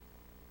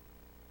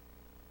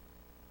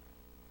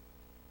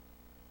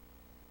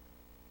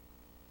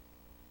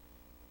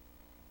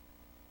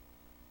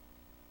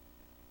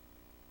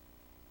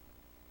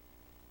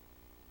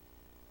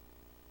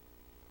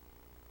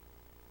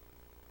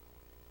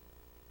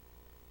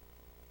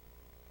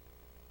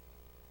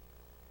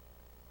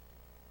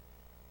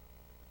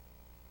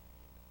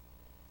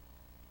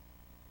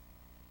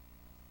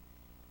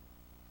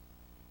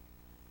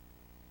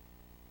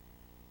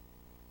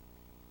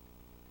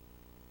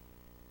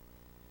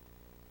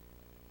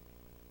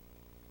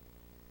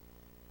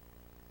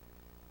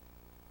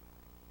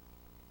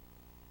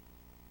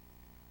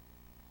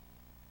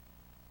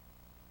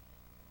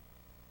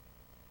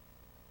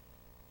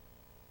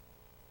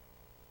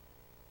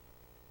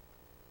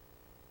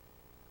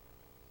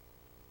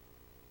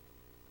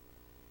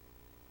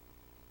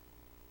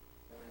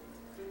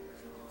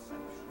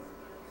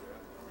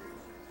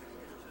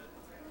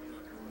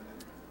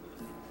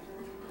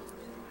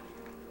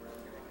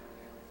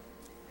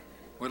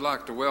We'd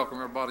like to welcome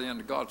everybody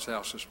into God's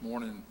house this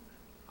morning.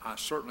 I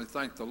certainly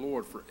thank the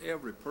Lord for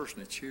every person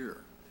that's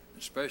here,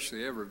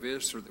 especially every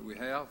visitor that we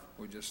have.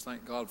 We just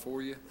thank God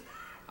for you.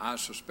 I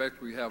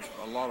suspect we have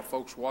a lot of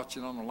folks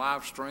watching on the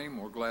live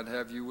stream. We're glad to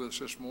have you with us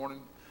this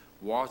morning,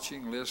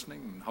 watching,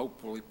 listening, and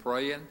hopefully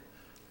praying.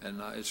 And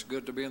it's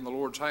good to be in the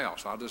Lord's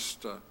house.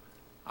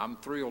 I'm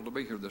thrilled to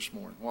be here this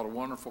morning. What a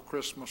wonderful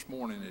Christmas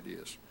morning it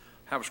is.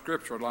 I have a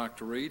scripture I'd like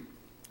to read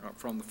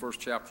from the first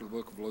chapter of the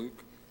book of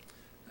Luke.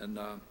 And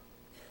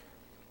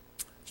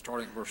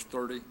starting at verse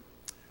 30.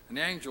 And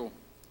the angel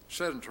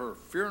said unto her,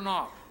 Fear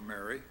not,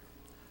 Mary,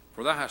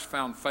 for thou hast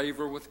found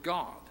favor with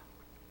God.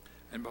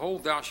 And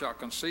behold, thou shalt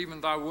conceive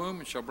in thy womb,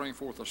 and shalt bring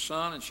forth a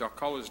son, and shalt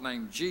call his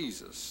name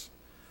Jesus.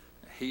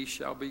 And he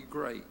shall be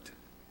great,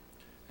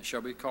 and shall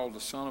be called the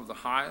Son of the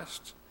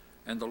Highest.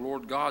 And the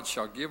Lord God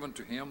shall give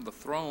unto him the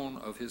throne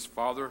of his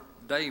father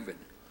David.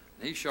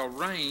 And he shall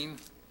reign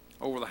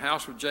over the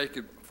house of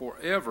Jacob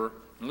forever.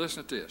 And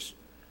listen to this.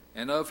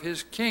 And of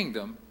his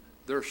kingdom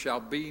there shall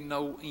be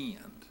no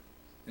end.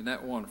 Isn't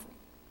that wonderful?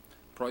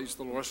 Praise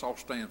the Lord. Let's all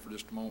stand for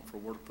just a moment for a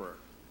word of prayer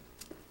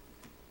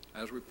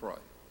as we pray.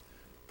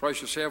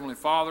 Precious Heavenly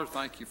Father,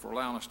 thank you for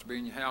allowing us to be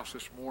in your house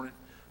this morning.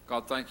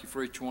 God, thank you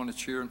for each one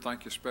that's here, and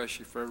thank you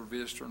especially for every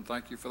visitor, and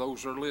thank you for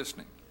those that are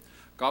listening.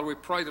 God, we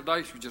pray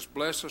today that you just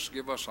bless us,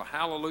 give us a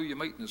hallelujah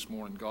meeting this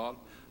morning, God.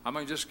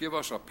 Just give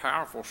us a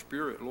powerful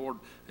spirit, Lord.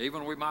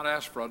 Even we might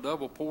ask for a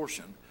double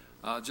portion.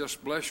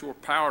 Just bless your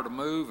power to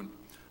move. And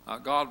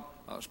God,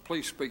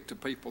 please speak to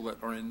people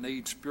that are in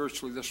need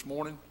spiritually this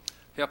morning.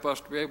 Help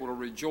us to be able to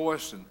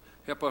rejoice and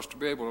help us to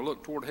be able to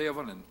look toward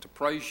heaven and to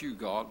praise you,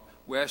 God.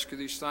 We ask you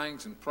these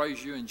things and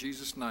praise you in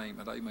Jesus' name,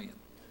 and amen.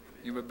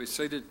 You may be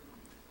seated.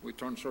 We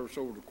turn the service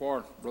over to the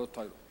choir. Brother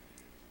Taylor.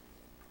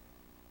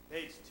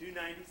 Page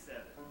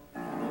 297.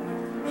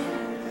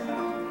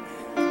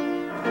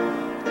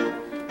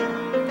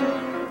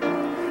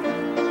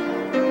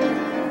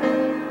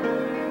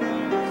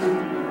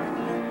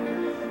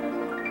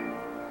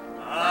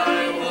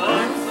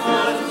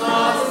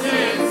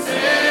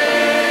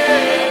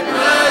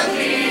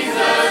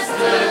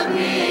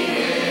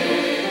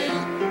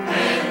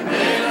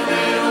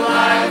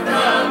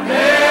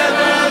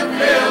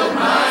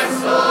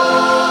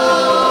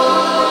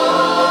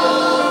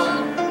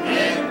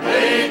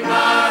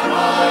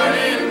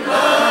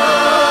 Love.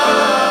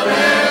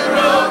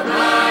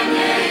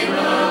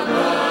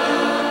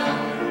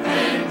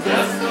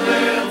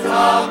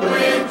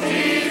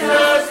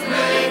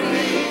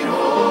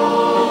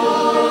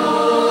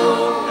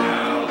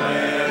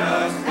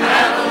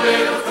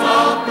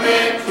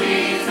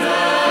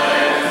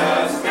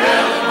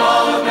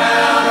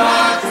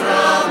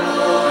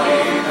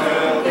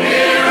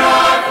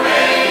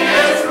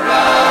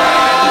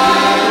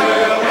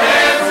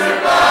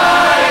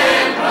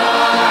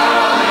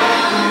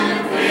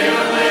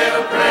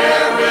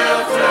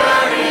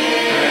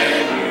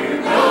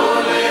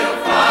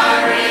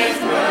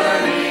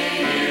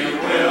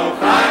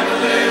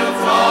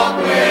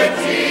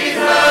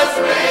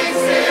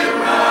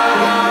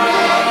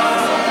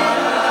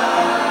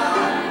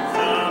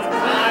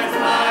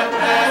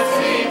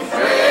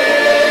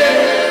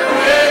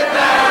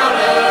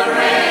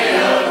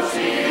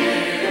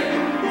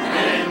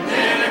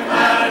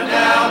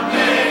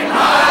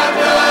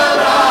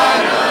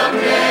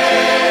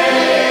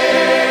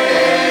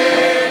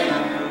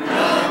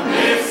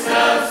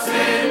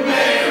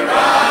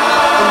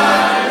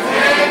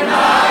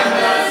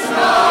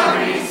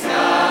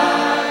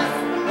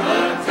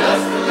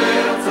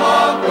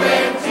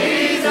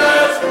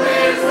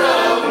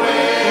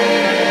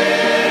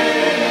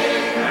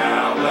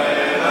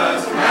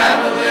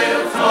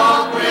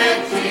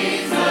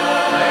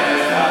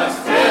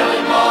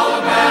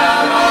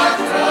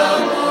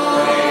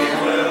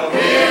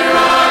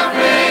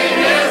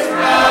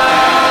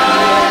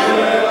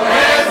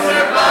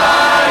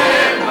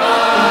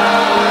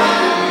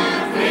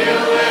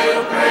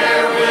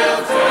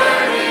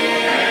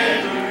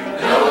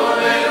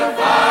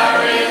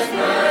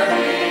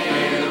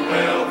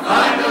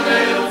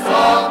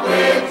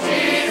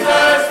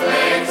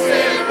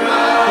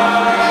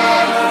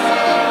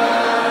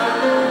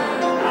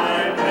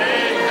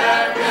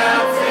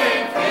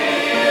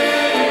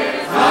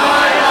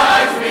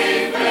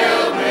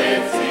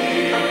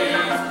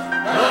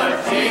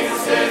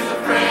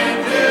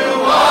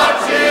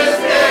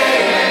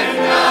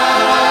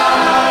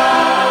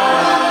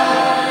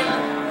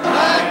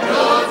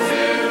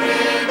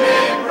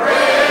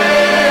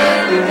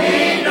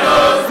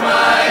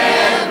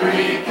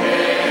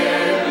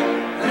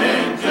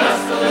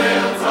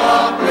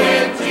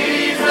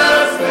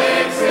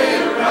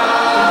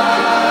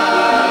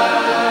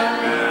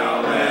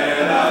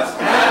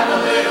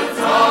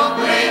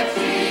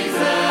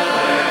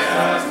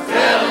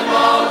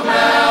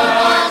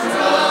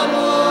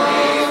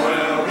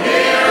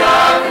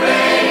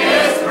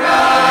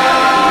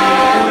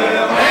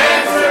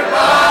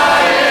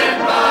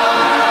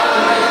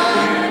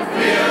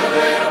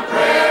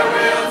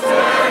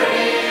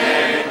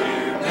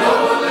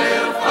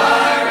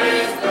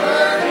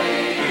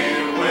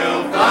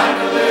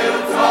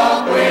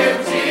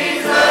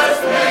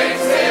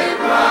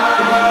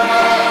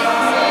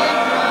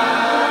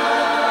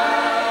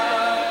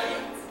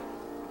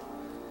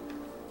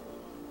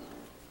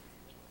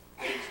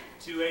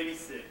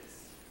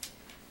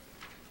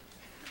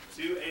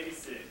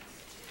 26.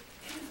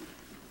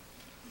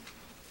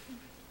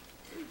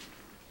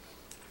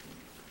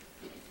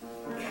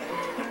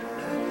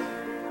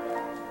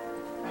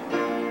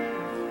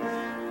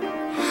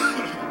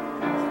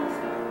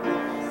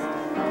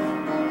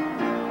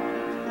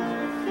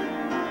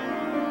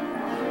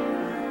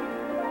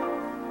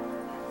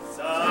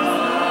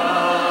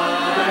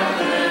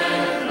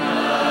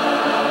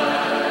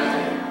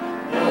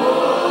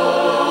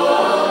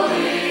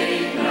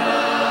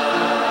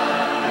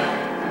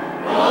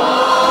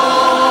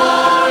 Oh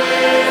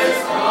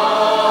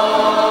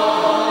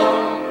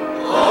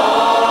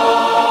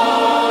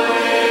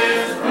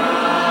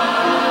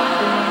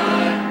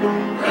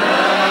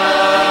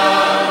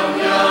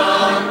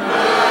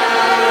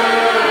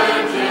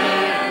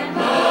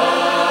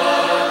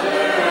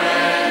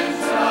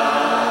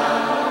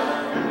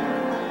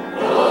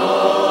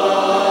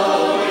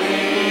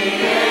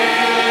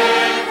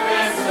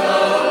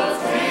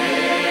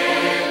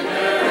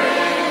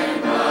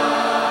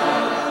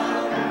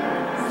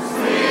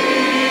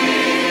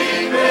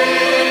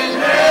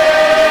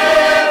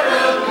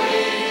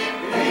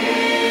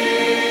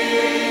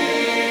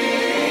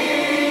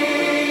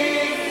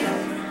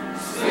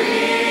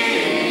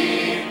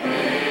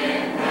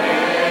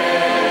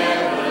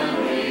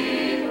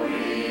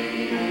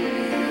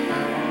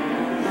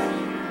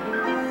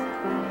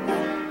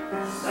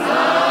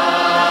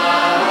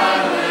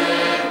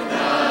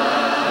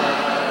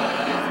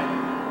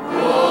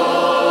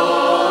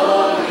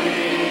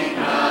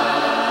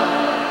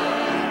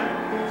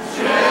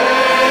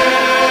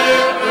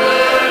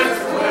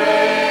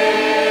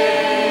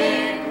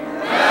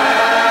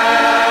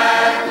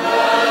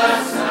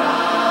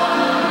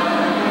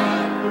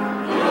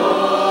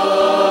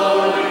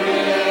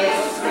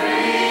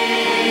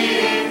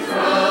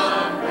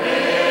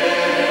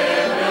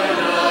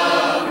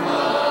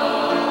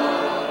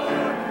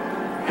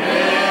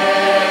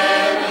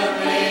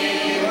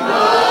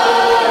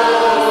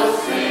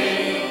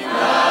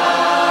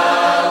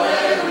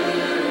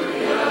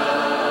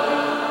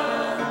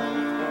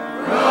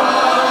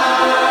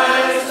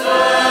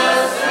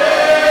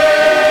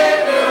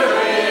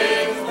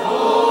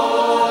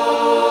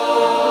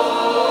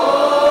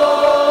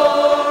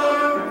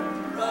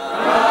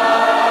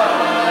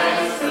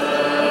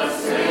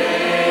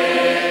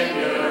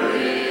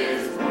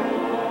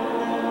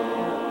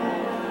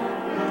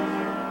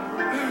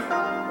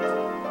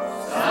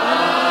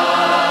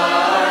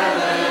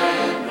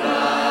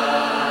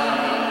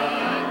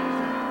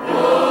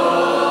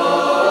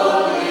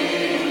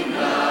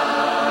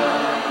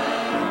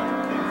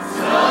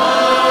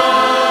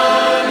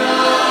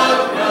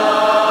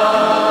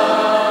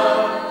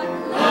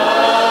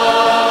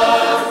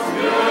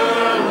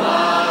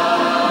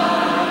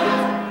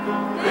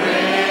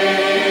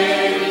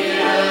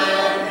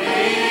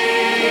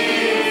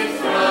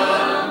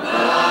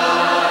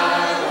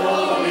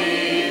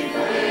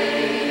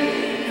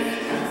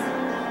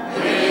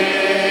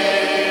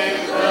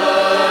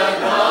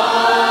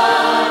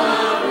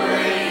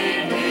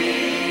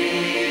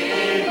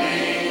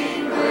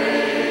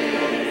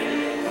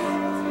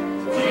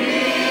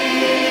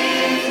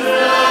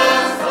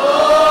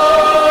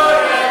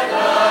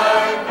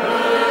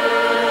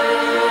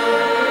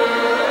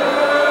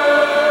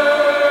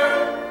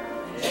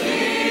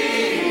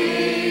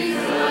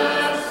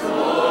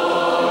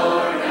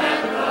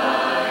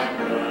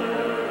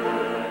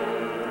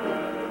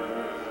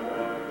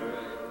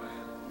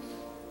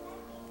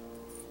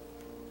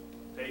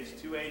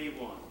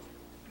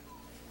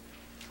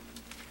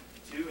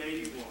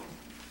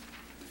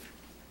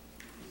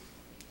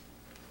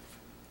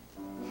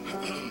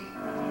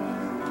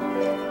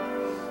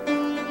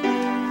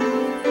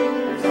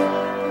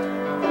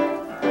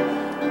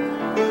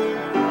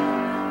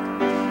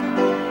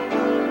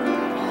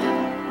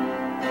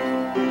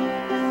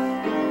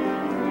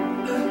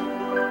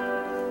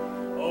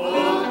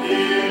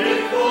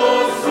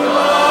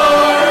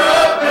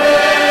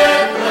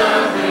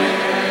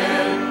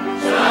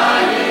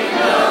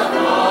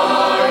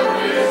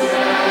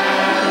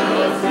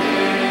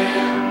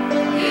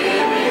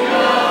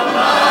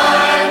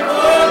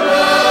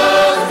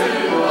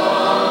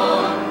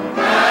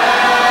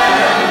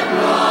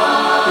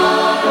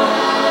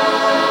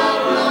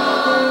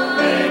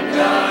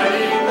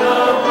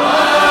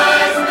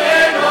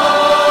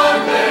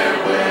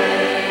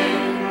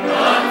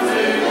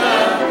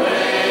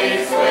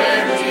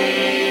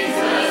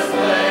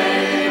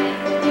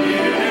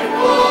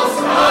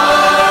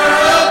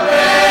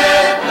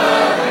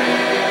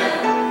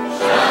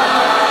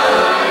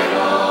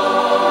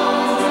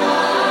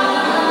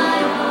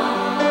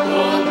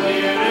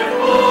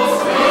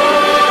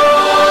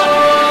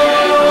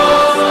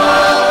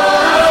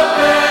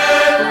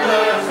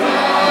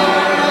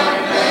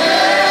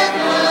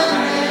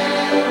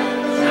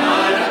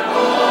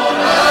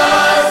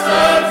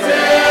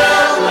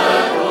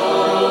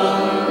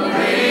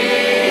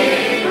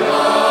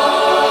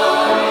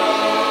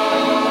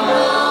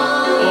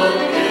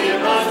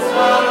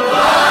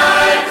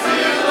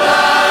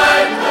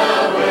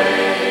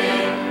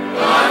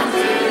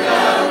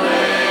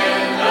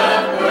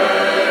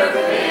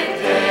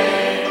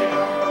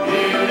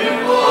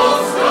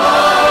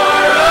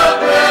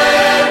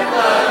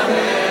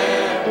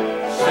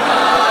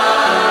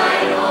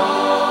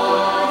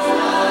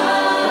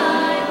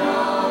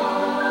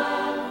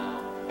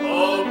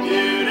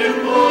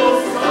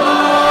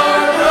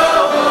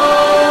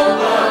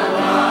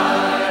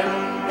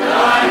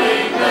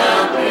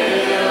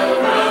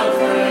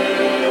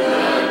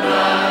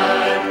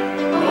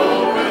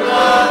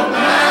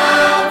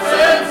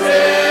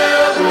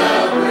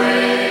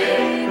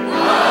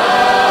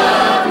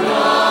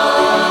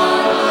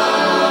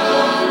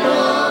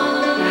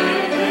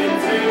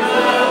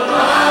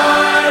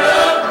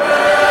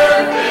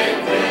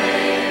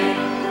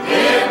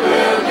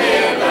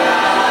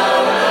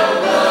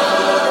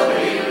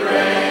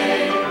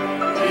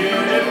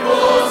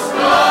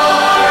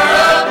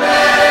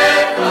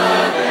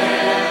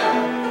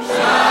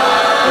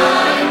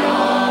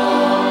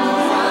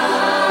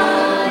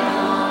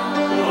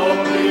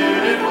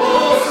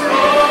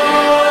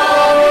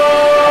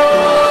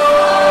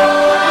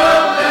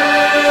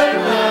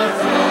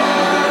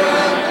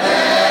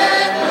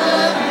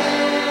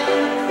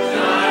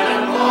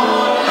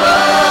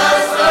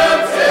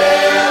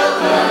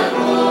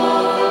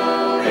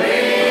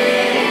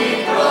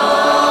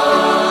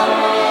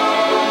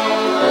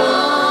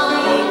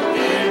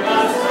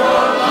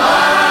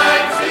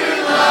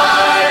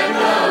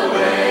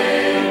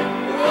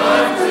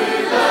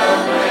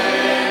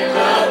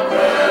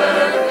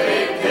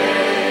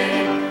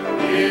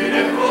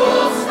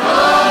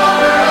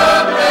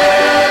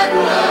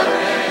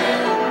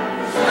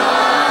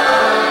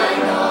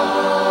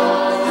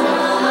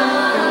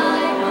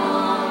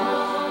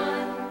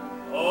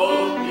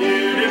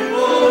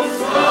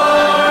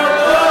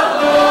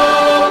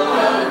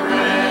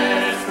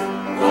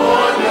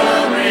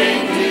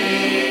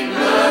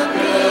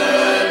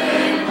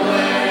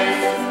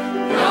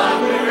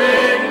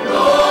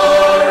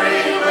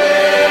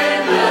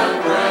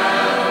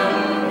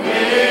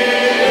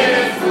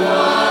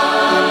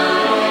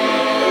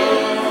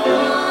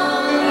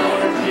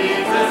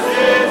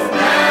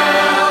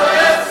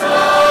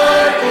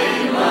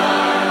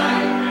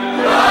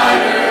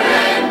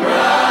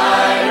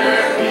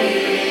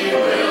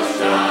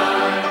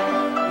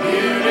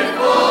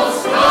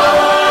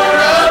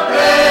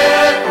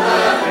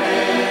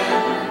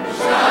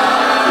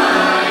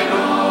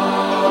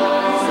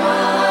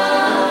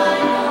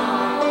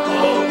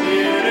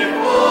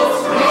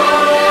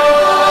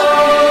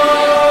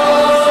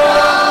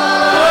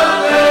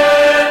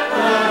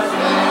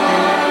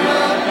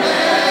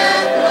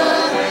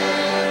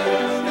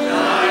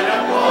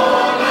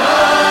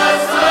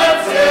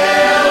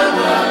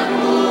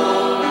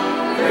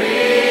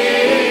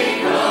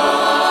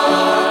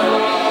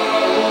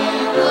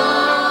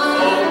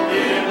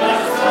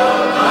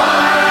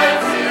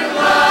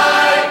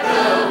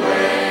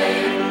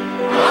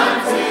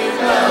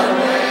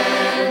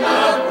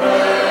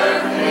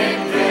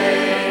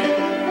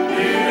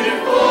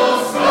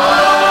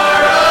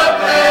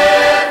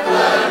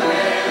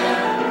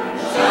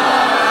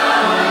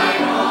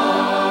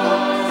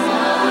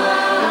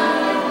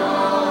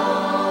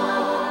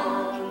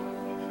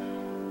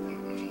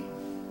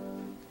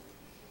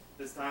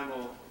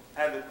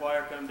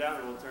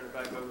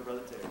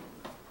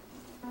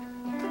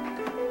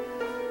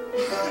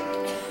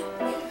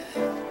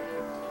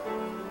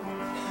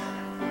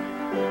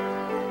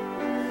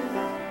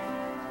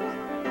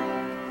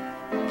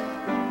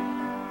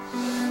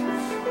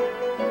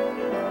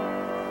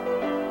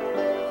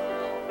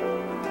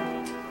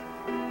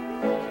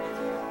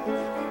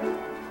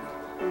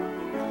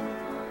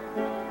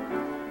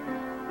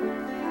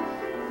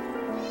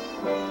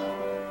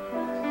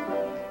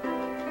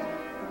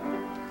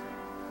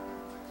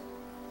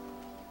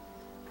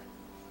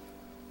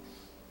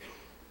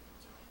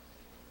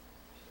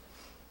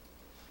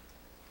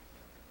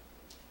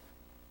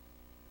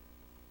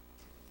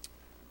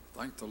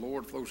Thank the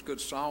Lord for those good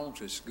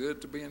songs. It's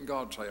good to be in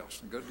God's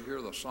house and good to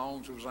hear the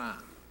songs of Zion.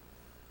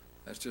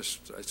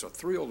 It's a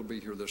thrill to be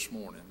here this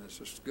morning. It's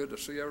just good to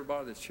see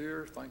everybody that's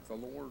here. Thank the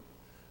Lord.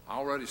 I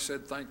already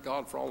said thank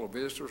God for all the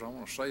visitors. I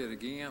want to say it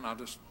again. I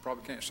just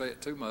probably can't say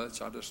it too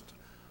much.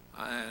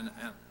 And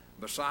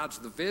besides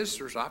the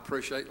visitors, I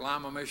appreciate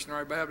Lima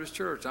Missionary Baptist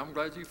Church. I'm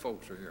glad you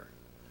folks are here.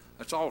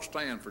 Let's all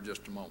stand for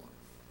just a moment.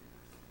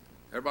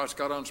 Everybody's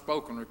got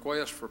unspoken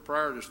requests for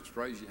prayer. Just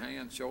raise your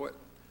hand, show it.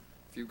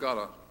 If you've got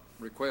a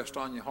request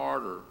on your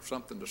heart or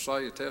something to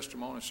say, a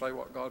testimony, say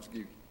what God's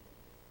given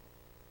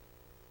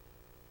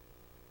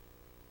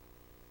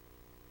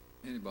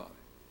you. Anybody?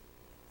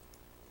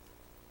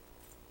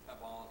 I've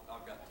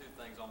got two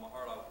things on my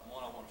heart.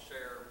 One, I want to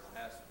share.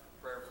 I asked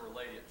prayer for a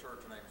lady at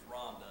church. Her name's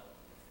Rhonda,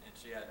 and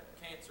she had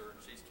cancer,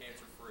 and she's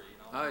cancer-free.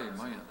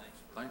 Amen.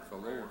 Thank the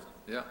Lord.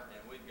 Yeah.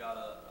 And we've got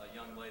a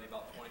young lady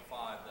about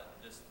 25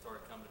 that just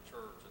started coming to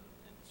church,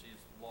 and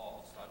she's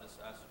lost. I just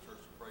asked the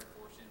church to pray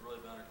for her. She's really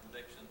been under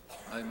conviction.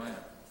 Amen.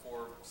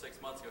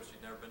 6 months ago,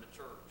 she'd never been to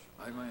church.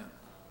 Amen.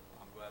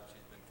 I'm glad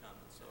she's been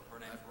coming. So her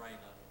name's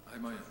Raina.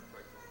 Amen.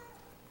 Pray for her.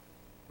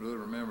 Really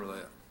remember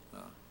that.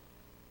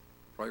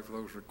 Pray for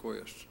those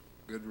requests.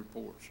 Good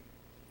reports.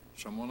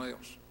 Someone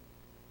else.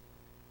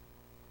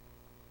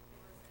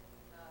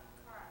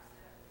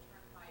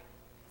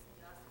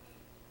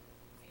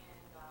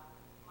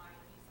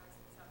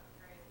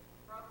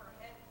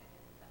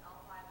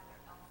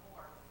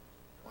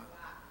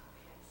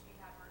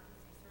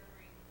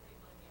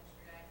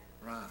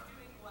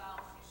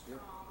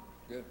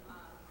 Good.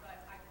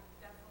 But I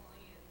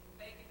definitely,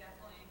 they could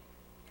definitely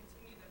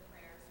continue the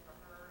prayers for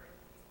her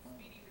and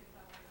speedy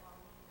recovery.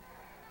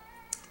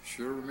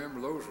 Sure remember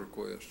those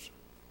requests.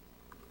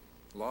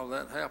 A lot of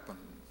that happened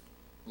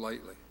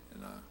lately,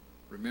 and I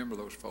remember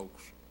those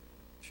folks.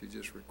 She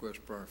just requests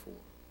prayer for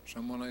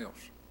someone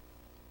else.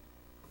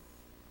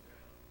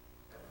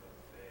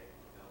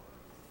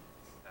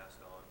 Passed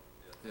on.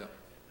 Yeah.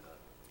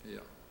 And,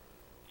 Yeah.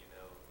 you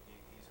know,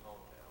 he's home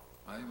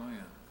now.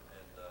 Amen.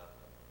 And the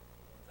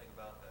thing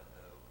about that,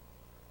 though,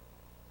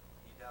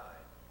 he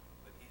died,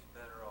 but he's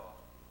better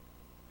off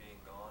being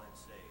gone and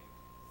saved.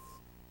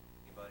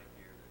 Anybody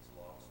here that's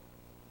lost,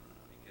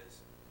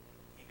 because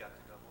he got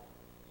to go home.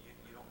 You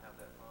don't have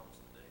that promise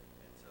today,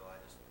 and so I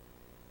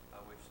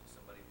wish that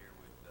somebody here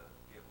would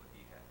get what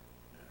he had.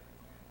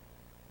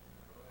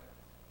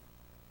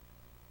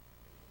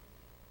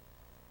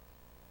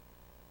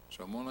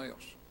 Someone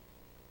else.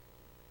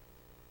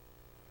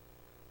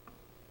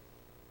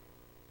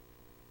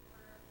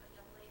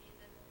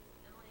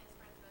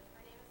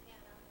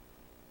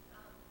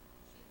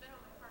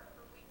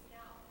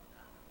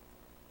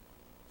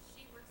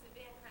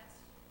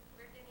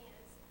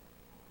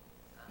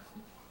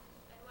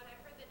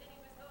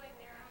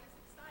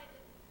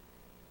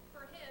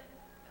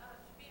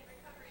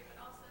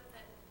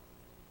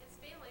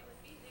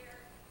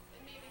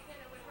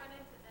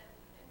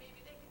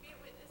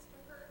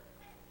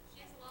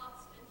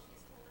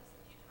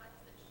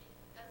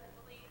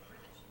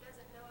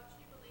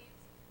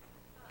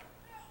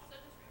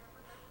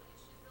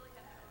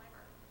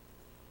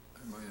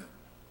 Amen.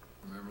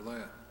 Remember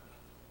that.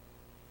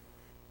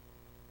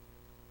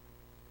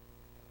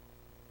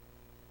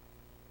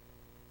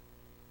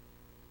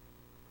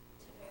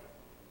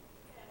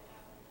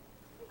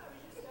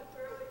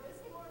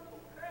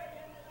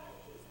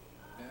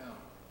 Yeah.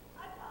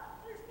 I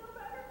thought there's no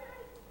better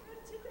day than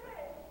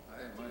today.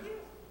 Amen.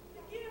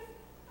 The gift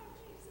of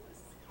Jesus.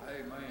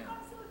 Amen.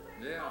 I'm so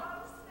thankful Yeah. I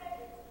was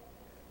saved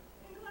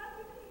and glad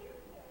to be here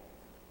today.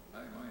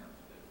 Amen.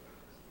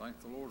 Thank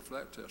the Lord for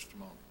that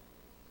testimony.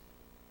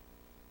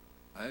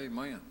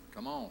 Amen.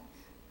 Come on.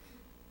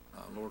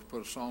 Lord,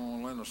 put a song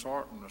on Linda's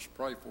heart and let's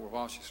pray for her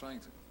while she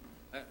sings it.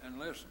 And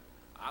listen,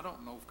 I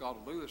don't know if God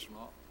will do this or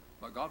not,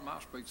 but God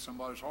might speak to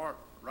somebody's heart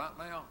right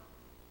now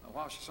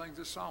while she sings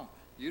this song.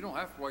 You don't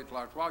have to wait till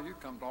after a while. You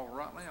come to her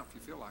right now if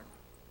you feel like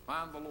it.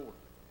 Find the Lord.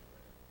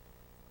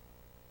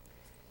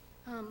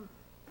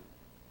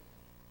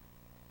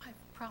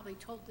 I've probably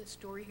told this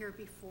story here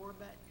before,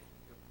 but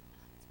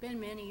it's been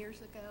many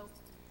years ago.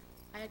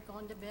 I had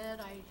gone to bed.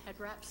 I had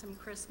wrapped some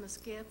Christmas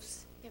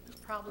gifts. It was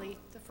probably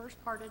the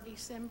first part of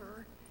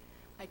December.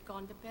 I'd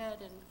gone to bed,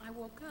 and I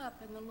woke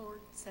up, and the Lord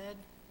said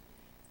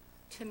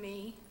to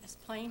me, as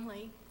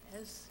plainly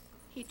as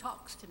he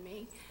talks to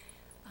me,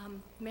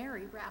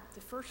 Mary wrapped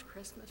the first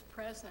Christmas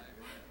present.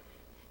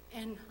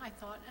 And I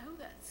thought, oh,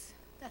 that's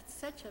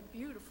such a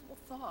beautiful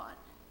thought.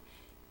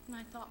 And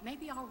I thought,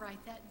 maybe I'll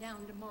write that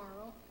down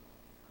tomorrow.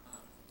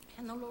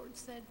 And the Lord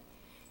said,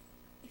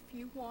 if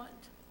you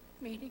want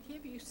me to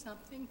give you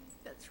something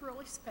that's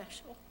really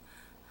special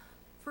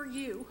for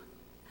you,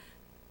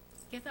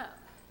 get up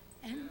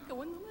and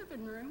go in the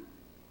living room.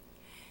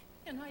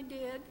 And I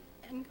did,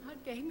 and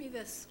God gave me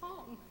this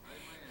song.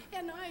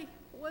 And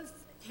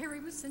Harry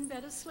was in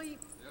bed asleep,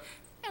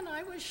 and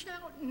I was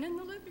shouting in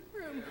the living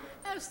room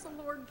as the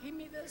Lord gave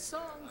me this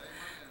song.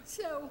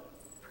 So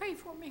pray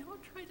for me. I'll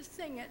try to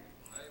sing it.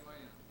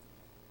 Amen.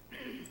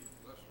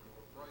 Bless the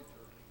Lord. Pray,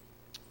 church.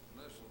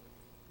 Listen.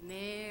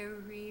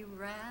 Mary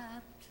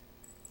wrapped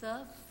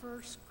the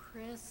first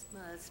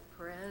Christmas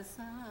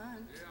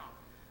present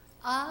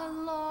a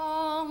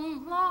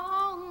long,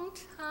 long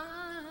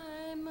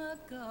time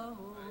ago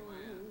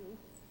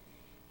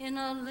in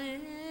a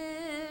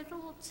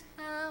little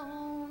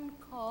town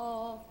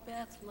called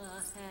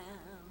Bethlehem.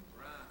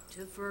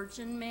 To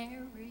Virgin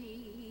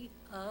Mary,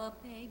 a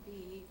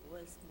baby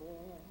was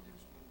born.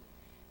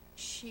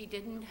 She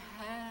didn't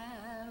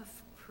have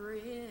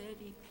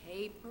pretty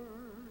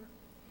paper.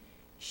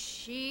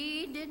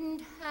 She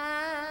didn't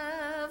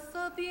have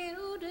a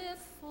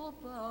beautiful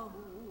bow.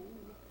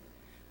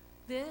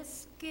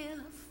 This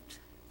gift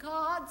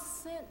God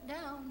sent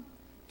down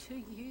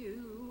to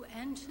you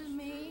and to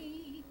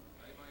me.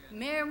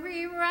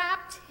 Mary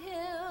wrapped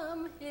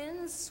him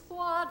in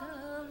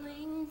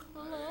swaddling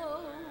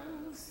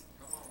clothes.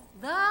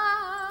 The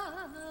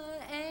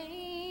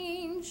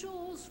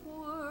angels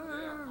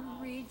were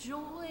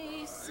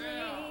rejoicing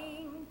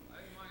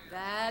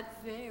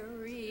that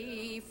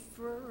very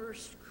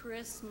first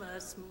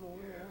Christmas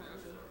morn.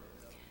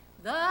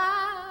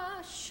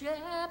 The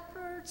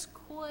shepherds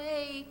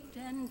quaked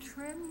and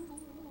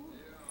trembled.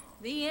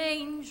 The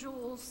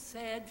angels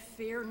said,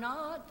 "Fear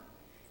not,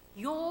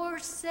 your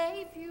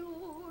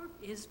Savior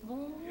is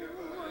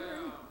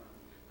born."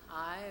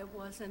 I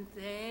wasn't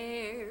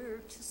there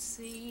to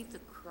see the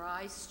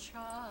Christ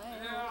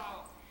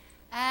child,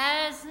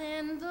 as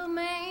in the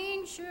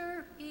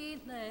manger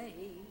he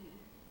lay,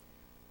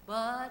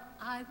 but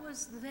I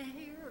was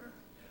there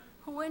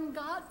when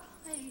God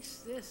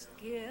placed this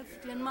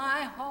gift in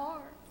my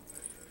heart.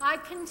 I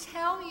can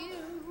tell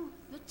you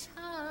the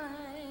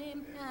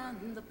time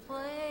and the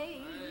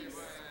place.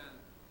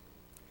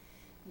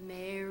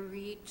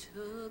 Mary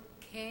took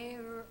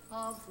care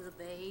of the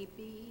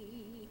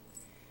baby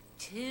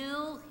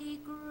till he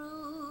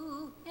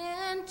grew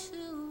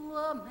into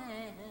a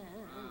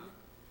man.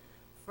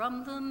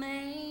 From the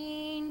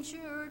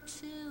manger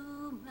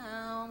to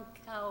Mount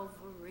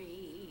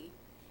Calvary,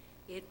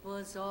 it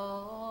was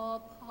all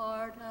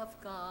part of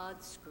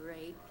God's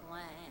great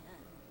plan.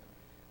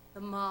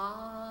 The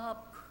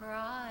mob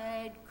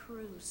cried,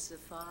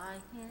 "Crucify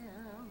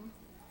him,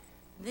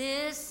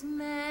 this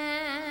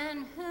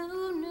man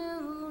who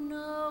knew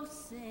no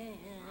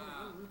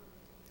sin."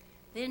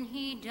 Then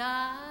he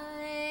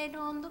died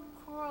on the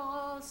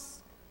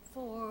cross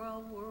for a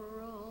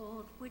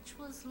world which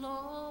was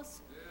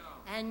lost,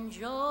 and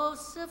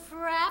Joseph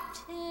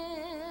wrapped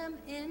him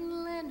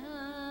in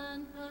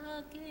linen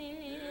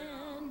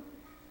again.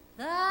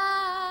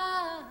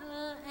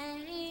 The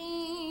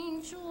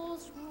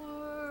angels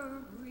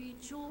were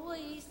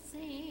rejoicing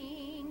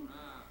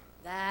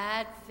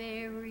that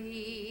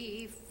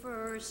very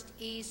first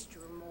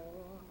Easter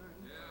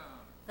morn.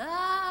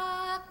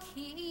 The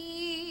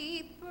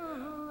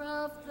keeper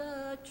of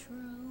the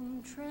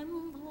tomb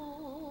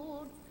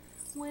trembled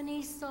when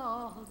he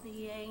saw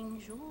the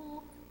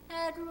angel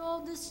had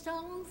rolled the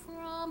stone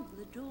from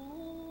the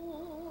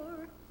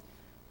door.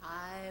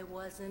 I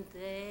wasn't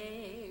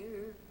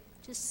there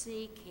to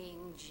see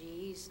King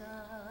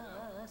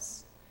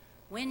Jesus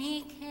when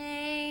he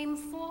came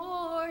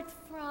forth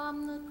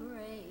from the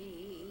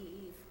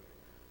grave,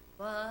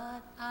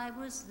 but I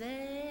was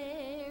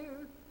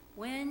there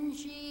when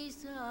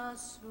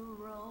Jesus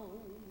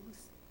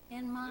arose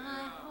in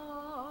my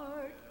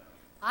heart.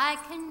 I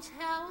can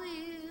tell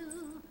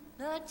you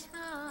the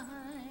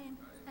time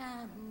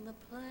and the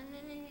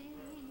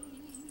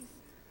place.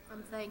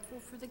 I'm thankful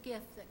for the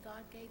gift that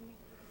God gave me.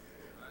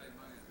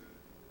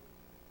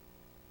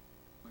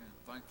 Amen.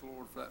 Thank the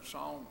Lord for that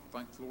song.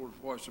 Thank the Lord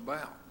for what it's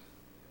about.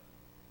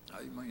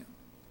 Amen.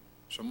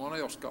 Someone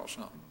else got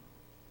something.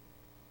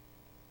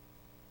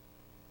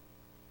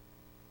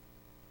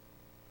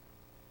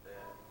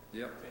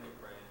 Yep. Continue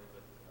praying,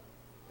 but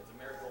it's a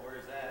miracle where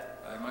he's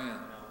at. Amen.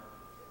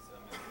 So,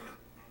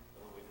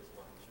 we just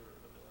wasn't sure,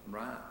 but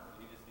Right.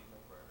 you just need more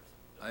prayers.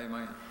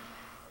 Amen.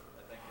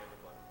 I thank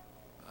everybody.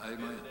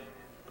 Amen.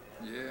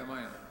 Yeah,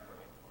 man.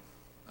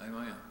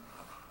 Amen.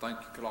 I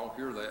think you could all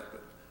hear that,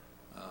 but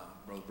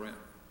Brother Brent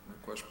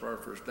requests prayer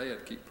for his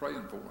dad. Keep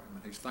praying for him.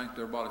 And he's thanked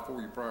everybody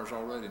for your prayers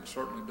already, and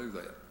certainly do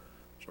that.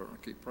 Certainly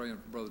keep praying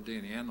for Brother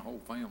Denny and the whole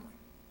family.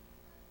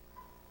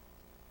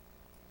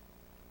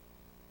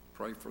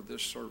 Pray for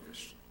this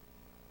service.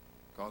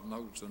 God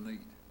knows the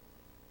need.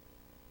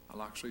 I'd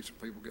like to see some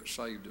people get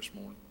saved this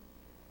morning.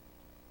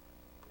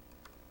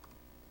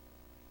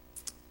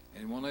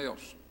 Anyone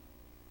else?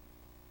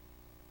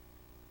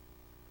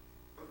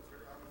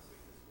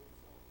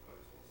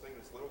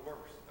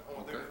 I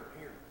want to do it Okay. from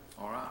here.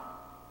 All right.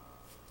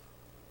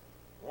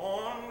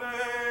 One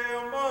day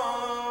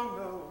among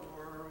the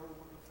world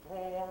of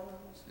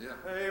thorns, Yeah.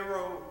 a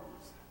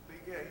rose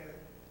began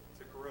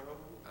to grow.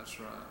 That's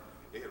right.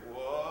 It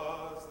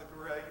was the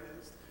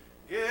greatest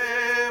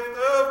gift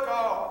of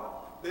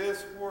God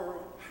this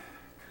world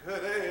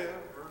could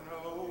ever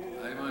know.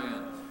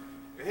 Amen.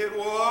 It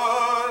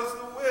was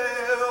the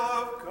will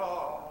of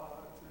God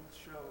to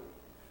show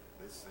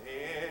that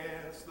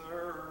since the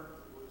earth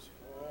was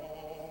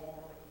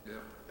formed,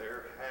 Yeah.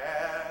 there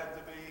had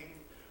to be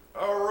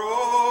a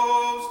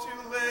rose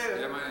to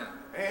live, Amen.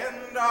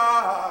 and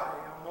I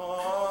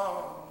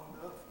among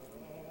the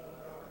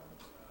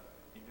thorns.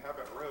 You can have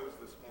that rose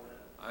this morning.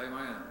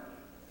 Amen.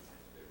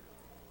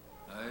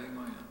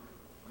 Amen.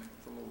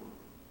 Thank the Lord.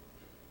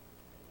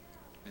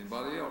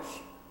 Anybody else?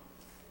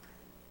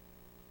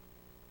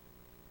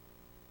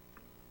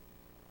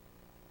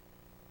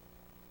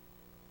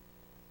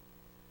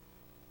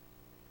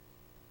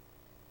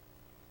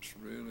 Let's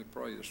really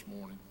pray this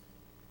morning.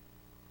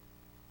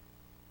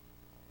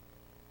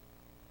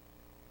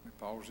 Let me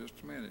pause just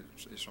a minute.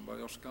 See if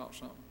somebody else got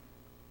something.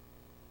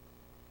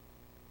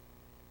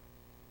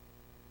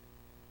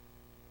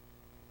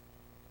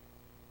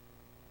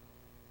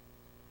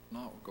 No,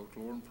 we'll go to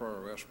the Lord in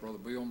prayer. We ask Brother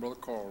Bill and Brother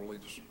Carl to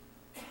lead us.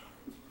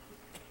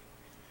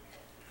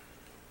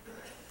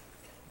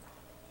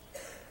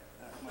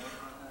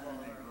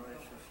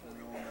 Gracious and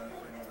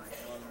wonderful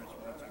Father,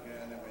 once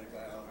again, and we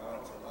bow our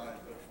hearts and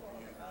lives before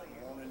you this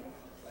morning.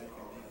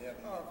 Thanking thee,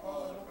 Heavenly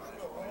Father, for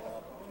this great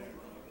opportunity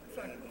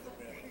presented us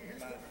with.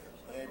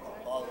 Able,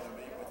 Father, to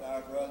be with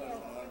our brothers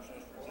and our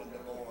sisters in the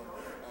Lord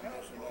on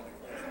this another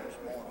Christmas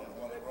morning.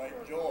 What a great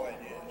joy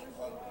it is,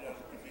 Father, just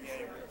to be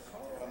able to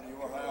come to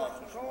your house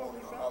this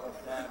morning, Father,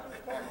 trying to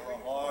humble our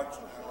hearts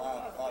and our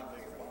lives, Father,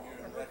 before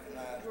you and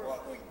recognize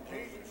what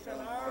Jesus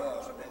done for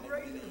us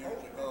many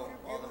years ago,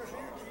 Father, for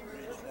you to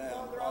reach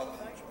down, Father,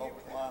 and spoke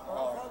to my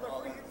heart,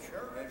 Father,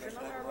 gave us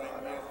that great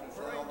gift of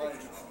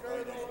salvation, the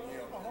greatest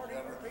gift that's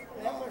ever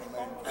known to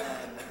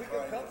mankind. We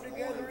pray this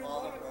morning,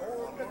 Father,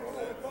 for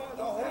everyone who's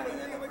Father,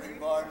 every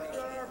darkness,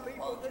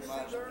 Father, to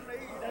my spirit,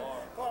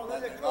 Lord,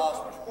 let the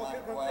gospel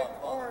might go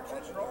out, Father,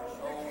 touch our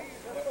soul,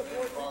 let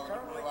this, Father,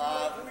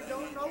 realize that you do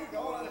it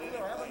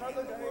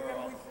in the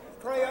world.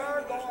 Pray our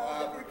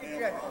God that we can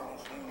get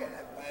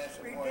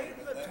Redeem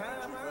the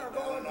time, our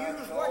God,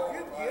 use what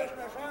you've given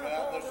us, our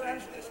Father,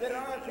 and that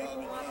our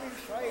people might be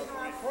saved. And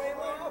I pray,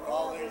 my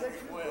Father, that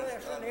you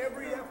bless in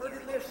every effort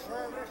in this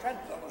service. And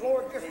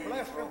Lord, just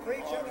bless the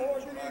preacher,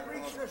 Lord, that he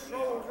reach the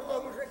souls of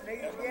those that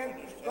need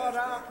again. God,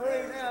 I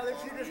pray now that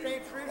you just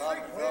answer his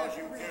request.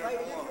 You relay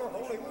it in your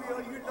holy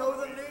will. You know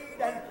the need.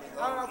 And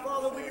our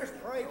Father, we just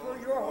pray for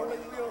your holy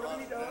will to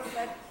be done.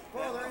 And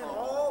Father, in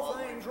all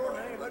things, your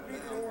name would be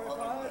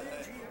glorified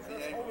in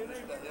Jesus' holy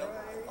name. We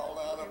pray. Call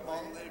out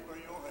upon thee for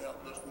your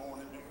help this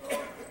morning,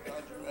 because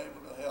God, you're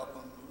able to help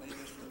them, lead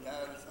us and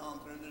guide us on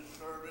through this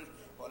service.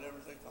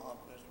 Whatever's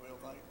accomplished, we'll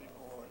thank thee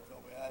for it. So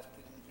we ask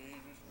it in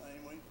Jesus'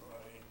 name we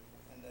pray,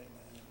 and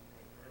amen.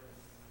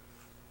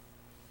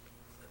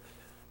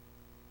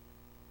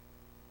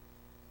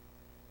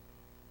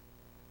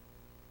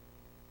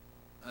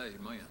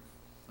 Amen.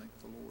 Thank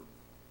the Lord.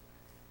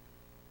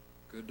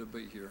 Good to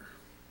be here.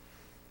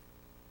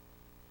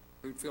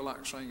 Who'd feel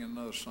like singing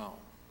another song?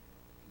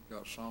 You've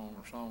got song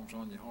or songs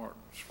on your heart,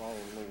 just follow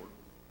the Lord.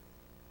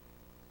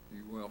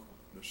 You're welcome.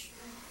 Just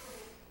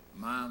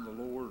mind the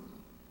Lord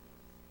and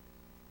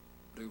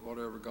do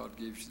whatever God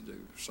gives you to do.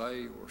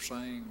 Say or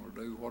sing or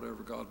do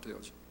whatever God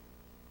tells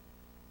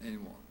you.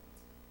 Anyone.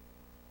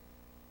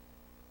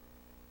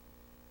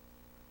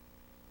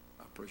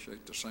 I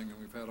appreciate the singing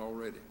we've had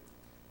already.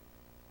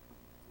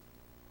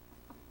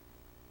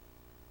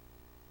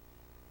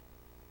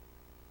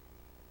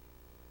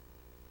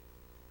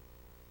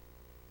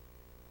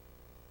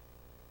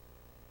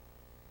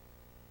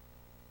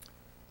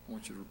 I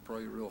want you to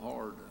pray real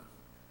hard.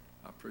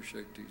 I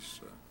appreciate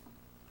these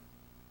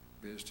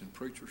visiting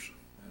preachers,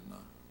 and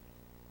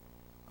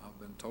I've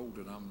been told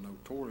that I'm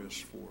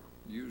notorious for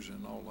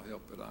using all the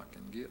help that I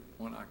can get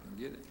when I can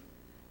get it,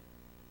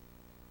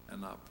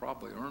 and I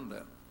probably earned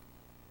that,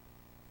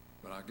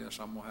 but I guess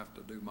I'm going to have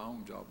to do my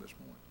own job this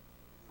morning.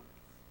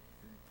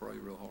 Pray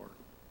real hard.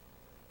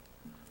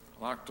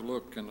 I'd like to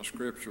look in the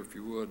scripture, if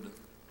you would,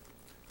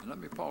 and let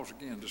me pause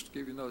again just to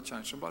give you another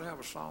chance. Somebody have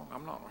a song?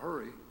 I'm not in a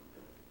hurry.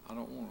 I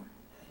don't want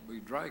to be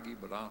draggy,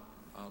 but I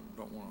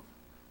don't want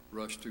to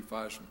rush too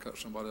fast and cut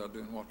somebody out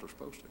doing what they're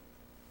supposed to.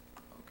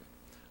 Okay.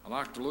 I'd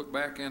like to look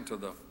back into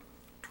the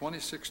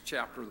 26th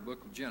chapter of the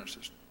book of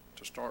Genesis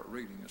to start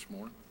reading this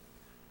morning.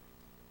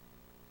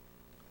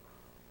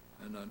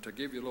 And to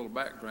give you a little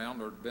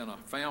background, there had been a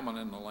famine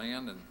in the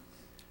land, and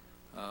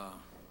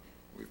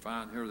we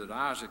find here that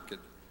Isaac had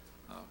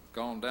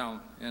gone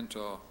down into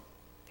a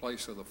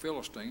place of the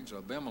Philistines.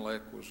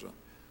 Abimelech was a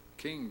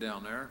king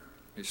down there.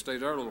 He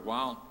stayed there a little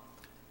while.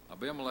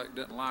 Abimelech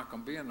didn't like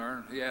him being there,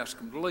 and he asked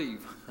him to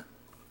leave.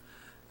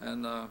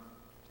 And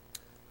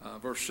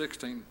verse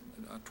 16,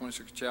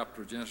 26th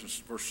chapter of Genesis,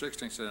 verse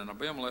 16 said, And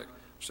Abimelech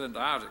said to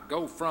Isaac,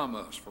 Go from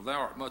us, for thou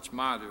art much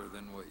mightier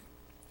than we.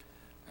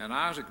 And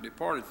Isaac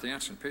departed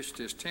thence and pitched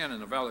his tent in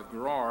the valley of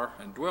Gerar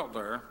and dwelt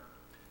there.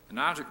 And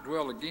Isaac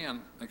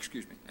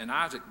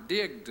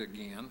digged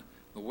again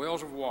the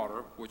wells of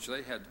water which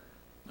they had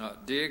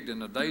digged in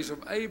the days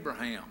of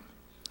Abraham,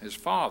 his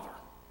father.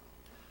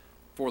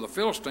 For the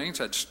Philistines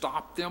had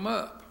stopped them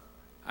up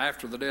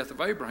after the death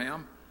of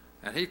Abraham,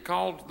 and he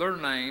called their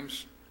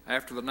names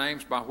after the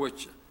names by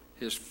which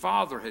his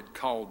father had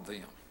called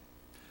them.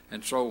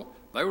 And so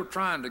they were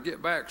trying to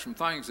get back some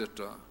things that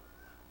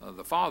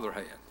the father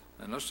had.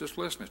 And let's just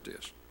listen to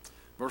this.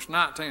 Verse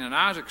 19, And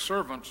Isaac's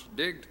servants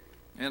digged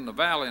in the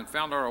valley and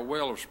found there a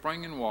well of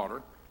springing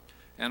water.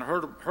 And a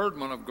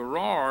herdman of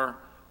Gerar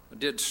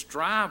did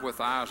strive with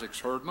Isaac's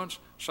herdmen,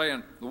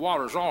 saying, The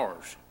water's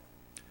ours.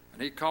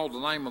 And he called the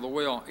name of the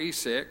well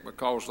Esek,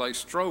 because they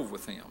strove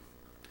with him.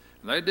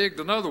 And they digged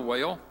another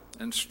well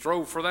and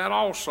strove for that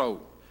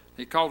also.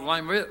 He called the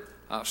name of it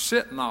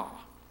Sitnah.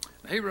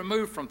 And he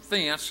removed from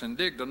thence and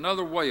digged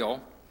another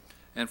well,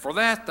 and for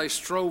that they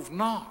strove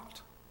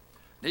not.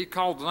 And he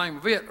called the name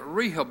of it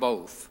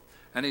Rehoboth.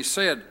 And he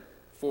said,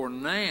 For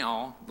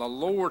now the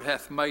Lord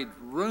hath made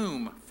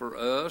room for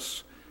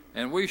us,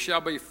 and we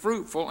shall be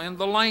fruitful in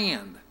the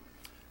land.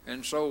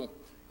 And so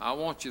I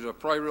want you to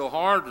pray real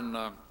hard,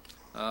 and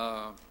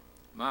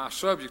my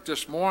subject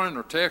this morning,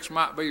 or text,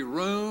 might be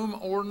room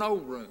or no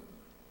room.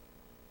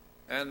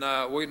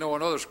 And we know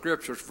another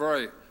scripture is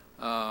very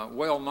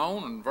well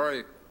known and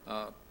very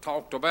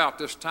talked about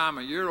this time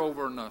of year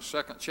over in the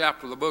 2nd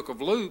chapter of the book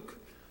of Luke.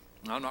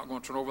 I'm not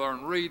going to turn over there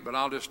and read, but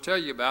I'll just tell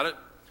you about it.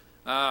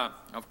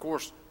 Of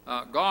course,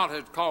 God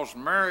had caused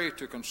Mary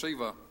to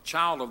conceive a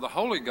child of the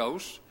Holy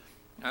Ghost,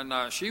 and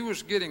she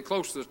was getting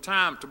close to the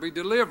time to be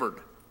delivered.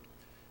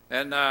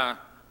 And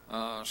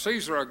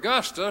Caesar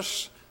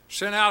Augustus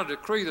sent out a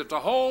decree that the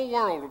whole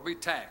world would be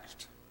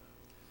taxed.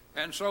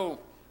 And so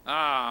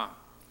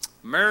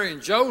Mary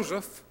and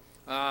Joseph,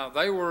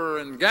 they were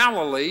in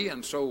Galilee,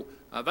 and so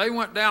they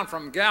went down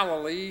from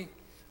Galilee,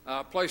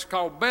 a place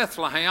called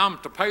Bethlehem,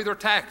 to pay their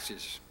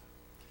taxes.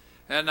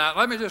 And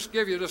let me just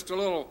give you just a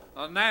little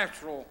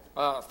natural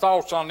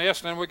thoughts on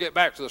this, and then we get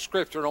back to the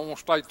scripture. I don't want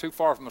to stay too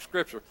far from the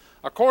scripture.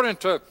 According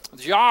to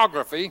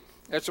geography,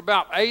 it's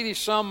about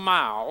 80-some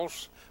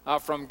miles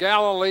from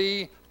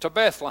Galilee to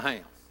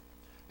Bethlehem.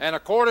 And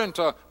according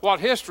to what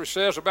history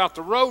says about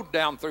the road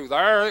down through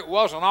there, it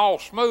wasn't all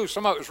smooth.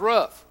 Some of it was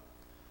rough.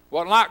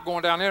 Wasn't like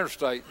going down the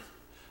interstate.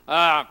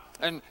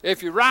 And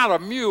if you ride a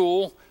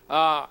mule,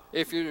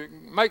 if you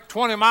make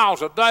 20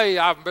 miles a day,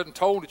 I've been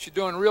told that you're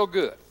doing real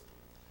good.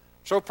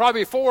 So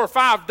probably 4 or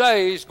 5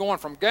 days going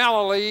from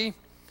Galilee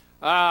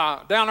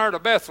down there to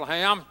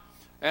Bethlehem.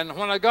 And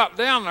when they got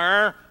down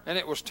there and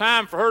it was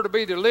time for her to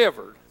be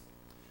delivered,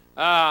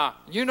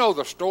 you know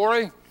the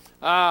story.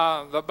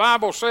 The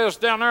Bible says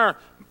down there,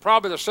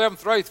 probably the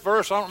 7th or 8th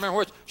verse, I don't remember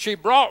which, she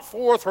brought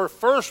forth her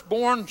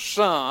firstborn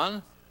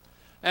son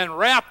and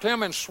wrapped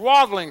him in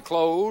swaddling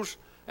clothes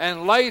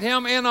and laid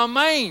him in a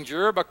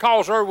manger,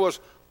 because there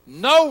was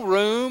no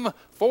room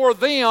for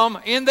them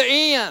in the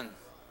inn.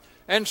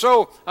 And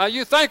so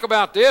you think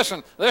about this,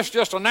 and this is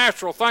just a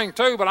natural thing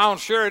too, but I want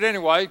to share it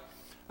anyway.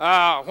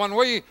 When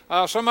we,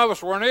 some of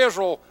us were in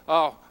Israel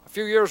a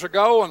few years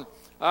ago,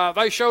 and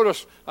they showed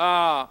us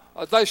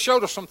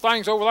some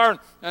things over there,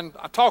 and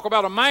I talk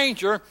about a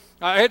manger.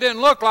 It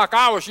didn't look like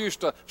I was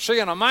used to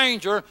seeing a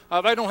manger.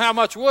 They don't have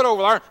much wood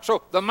over there.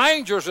 So the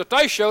mangers that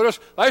they showed us,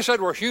 they said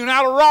were hewn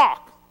out of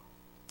rock.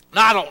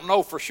 Now, I don't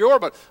know for sure,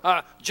 but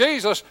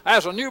Jesus,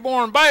 as a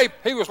newborn babe,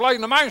 he was laid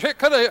in the manger. It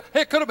could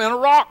have been a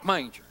rock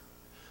manger.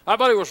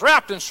 But he was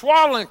wrapped in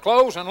swaddling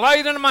clothes and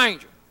laid in a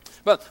manger.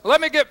 But let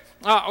me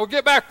we'll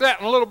get back to that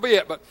in a little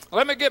bit, but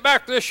let me get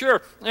back to this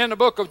here in the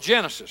book of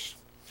Genesis.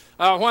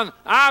 When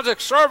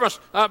Isaac's servants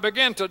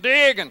began to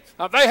dig, and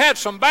they had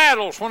some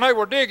battles when they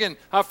were digging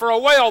for a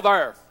well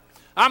there.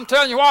 I'm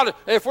telling you what,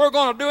 if we're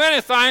going to do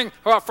anything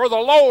for the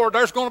Lord,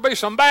 there's going to be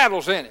some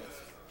battles in it.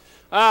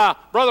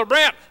 Brother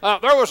Brent,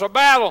 there was a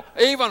battle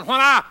even when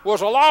I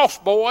was a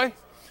lost boy.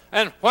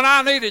 And when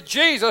I needed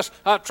Jesus,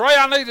 Trey,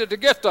 I needed to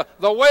get the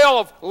well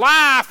of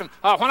life. And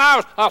when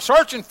I was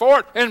searching for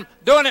it and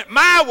doing it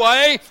my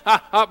way,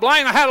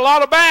 Blaine, I had a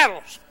lot of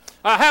battles.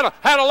 I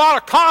had a lot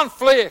of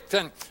conflict.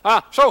 And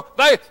so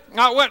they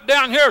went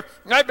down here,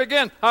 and they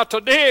began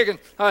to dig,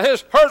 and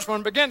his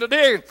herdsmen began to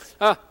dig.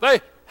 They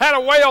had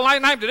a well,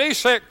 and they named it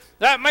Esek.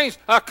 That means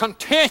a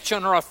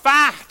contention or a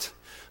fight.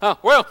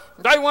 Well,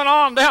 they went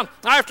on down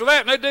after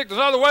that, and they digged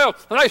another well,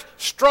 and they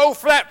strove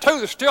for that too.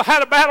 They still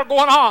had a battle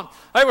going on.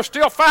 They were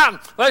still fighting.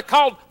 They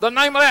called the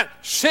name of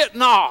that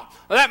Sitnah.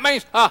 That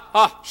means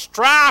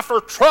strife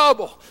or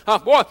trouble.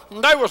 Boy,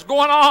 they was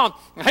going on.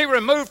 And he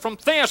removed from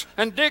thence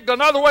and digged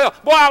another well.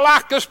 Boy, I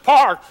like this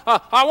part.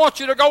 I want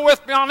you to go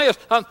with me on this.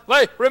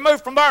 They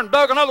removed from there and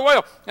dug another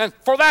well. And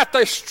for that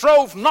they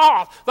strove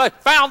not. They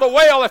found a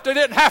well that they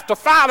didn't have to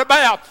fight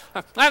about.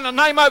 And the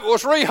name of it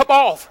was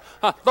Rehoboth.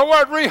 The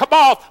word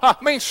Rehoboth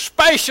means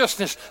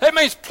spaciousness. It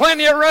means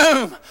plenty of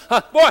room.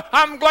 Boy,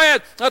 I'm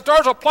glad that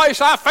there's a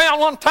place I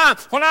found one time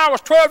when I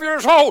was 12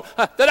 years old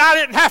that I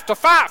didn't have to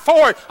fight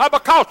for it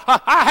because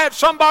I had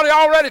somebody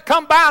already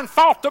come by and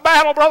fought the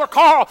battle, Brother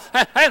Carl,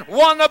 and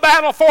won the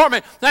battle for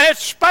me. And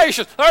it's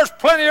spacious. There's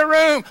plenty of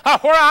room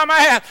where I'm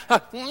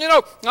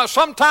at.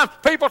 Sometimes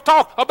people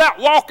talk about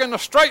walking the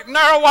straight and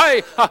narrow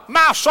way.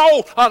 My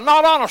soul,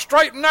 not on a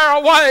straight and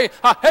narrow way.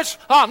 It's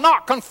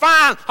not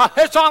confined.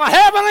 It's on a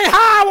heavenly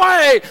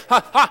highway.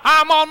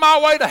 I'm on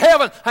my way to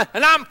heaven.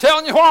 And I'm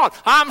telling you what,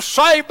 I'm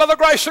saved by the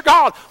grace of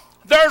God.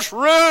 There's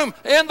room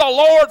in the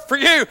Lord for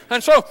you.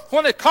 And so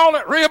when they call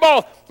it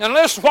Rehoboth, and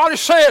listen to what he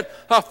said,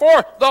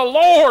 for the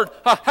Lord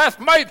hath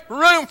made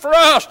room for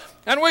us,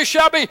 and we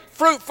shall be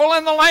fruitful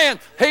in the land.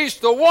 He's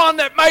the one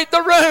that made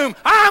the room.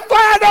 I'm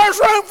glad there's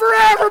room for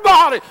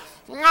everybody.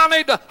 I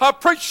need to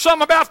preach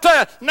some about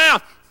that.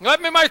 Now, let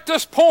me make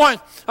this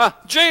point.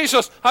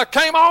 Jesus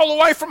came all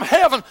the way from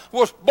heaven,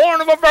 was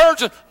born of a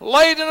virgin,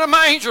 laid in a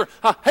manger.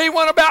 He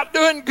went about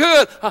doing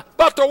good,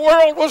 but the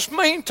world was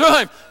mean to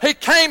him. He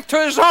came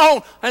to his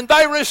own, and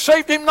they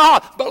received him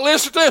not. But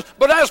listen to this,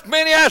 but as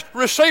many as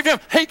received him,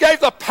 he gave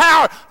the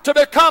power to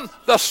become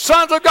the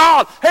sons of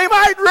God. He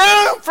made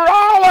room for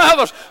all of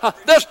us.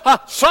 This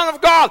Son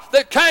of God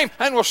that came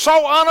and was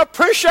so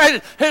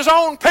unappreciated, his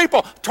own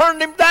people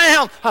turned him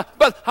down.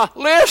 But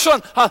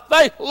listen,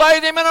 they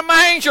laid him in a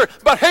manger.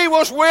 But he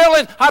was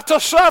willing to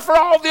suffer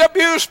all the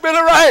abuse,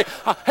 Billy Ray.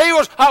 He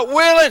was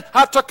willing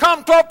to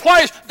come to a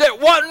place that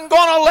wasn't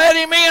going to let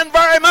him in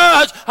very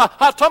much,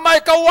 to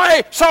make a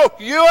way so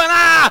you and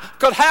I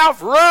could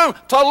have room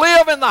to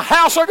live in the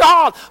house of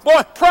God.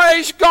 Boy,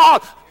 praise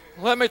God.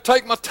 Let me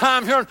take my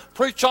time here and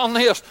preach on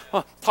this.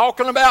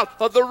 Talking about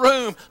the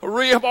room,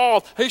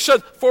 Rehoboth. He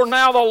said, for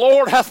now the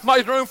Lord hath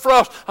made room for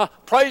us.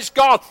 Praise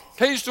God.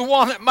 He's the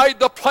one that made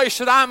the place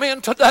that I'm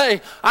in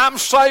today. I'm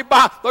saved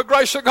by the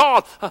grace of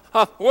God.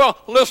 Well,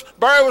 listen,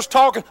 Barry was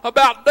talking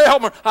about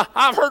Delmer.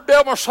 I've heard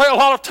Delmer say a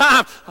lot of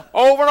times,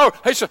 over and over.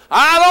 He said,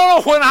 I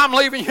don't know when I'm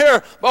leaving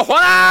here, but when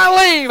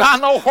I leave, I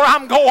know where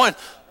I'm going.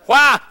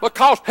 Why?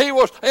 Because he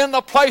was in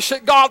the place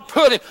that God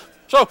put him.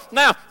 So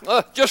now,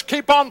 just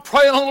keep on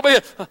praying a little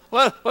bit.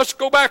 Let's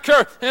go back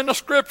here in the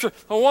Scripture.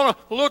 I want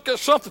to look at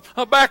something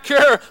back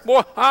here.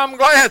 Boy, I'm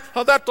glad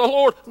that the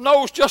Lord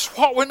knows just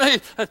what we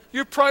need. And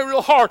you pray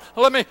real hard.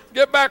 Let me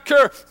get back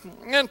here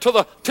into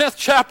the 10th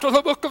chapter of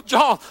the book of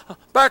John.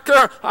 Back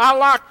there, I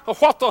like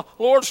what the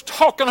Lord's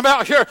talking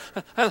about here.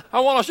 And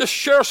I want to just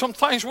share some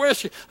things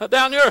with you.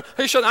 Down here,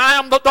 he said, I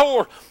am the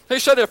door. He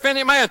said, if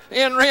any man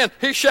enter in,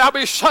 he shall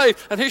be saved,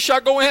 and he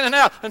shall go in and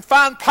out and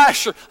find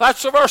pasture.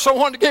 That's the verse I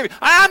wanted to give you.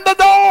 I am the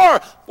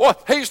door.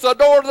 Boy, he's the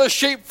door to the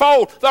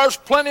sheepfold. There's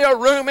plenty of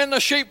room in the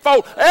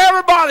sheepfold.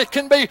 Everybody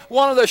can be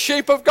one of the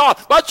sheep of God,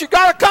 but you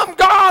got to come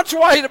God's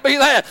way to be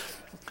that.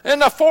 In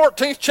the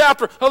 14th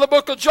chapter of the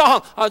book of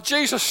John,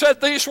 Jesus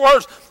said these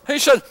words. He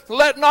said,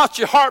 let not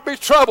your heart be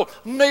troubled,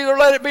 neither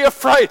let it be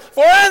afraid.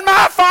 For in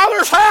my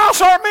Father's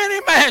house are many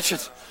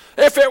mansions.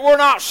 If it were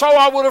not so,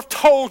 I would have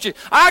told you.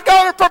 I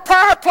go to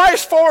prepare a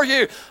place for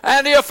you.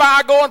 And if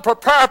I go and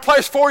prepare a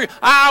place for you,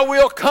 I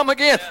will come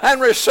again and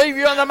receive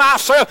you unto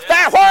myself.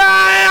 That where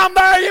I am,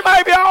 there you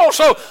may be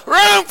also.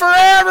 Room for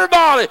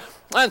everybody.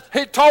 And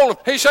he told him,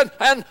 he said,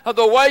 and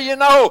the way you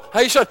know,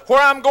 he said,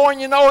 where I'm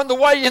going you know, and the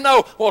way you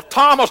know. Well,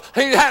 Thomas,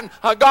 he hadn't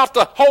got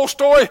the whole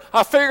story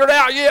figured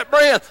out yet,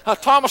 Brian.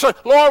 Thomas said,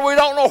 Lord, we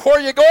don't know where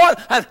you're going,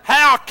 and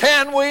how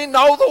can we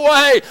know the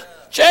way?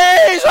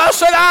 Jesus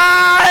said,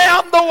 I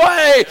am the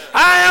way,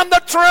 I am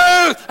the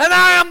truth, and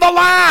I am the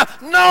life.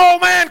 No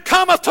man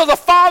cometh to the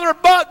Father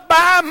but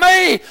by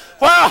me.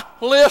 Well,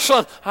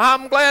 listen,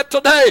 I'm glad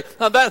today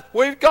that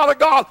we've got a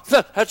God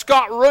that's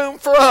got room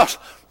for us.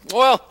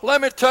 Well, let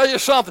me tell you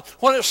something.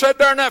 When it said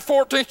there in that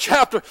 14th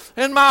chapter,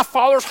 in my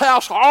Father's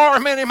house are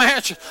many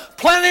mansions,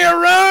 plenty of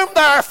room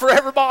there for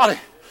everybody.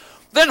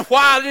 Then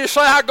why did he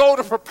say, I go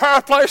to prepare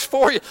a place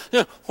for you?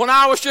 When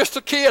I was just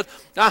a kid,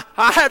 I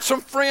had some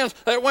friends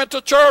that went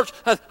to church,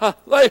 and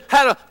they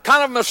had a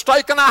kind of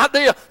mistaken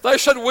idea. They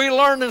said, we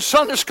learned in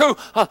Sunday school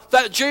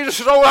that Jesus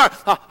is over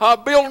there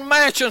building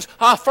mansions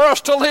for us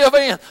to live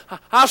in.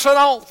 I said,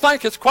 I don't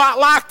think it's quite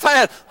like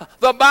that.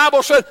 The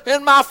Bible said,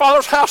 in my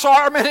Father's house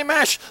are many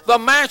mansions. The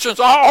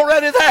mansions are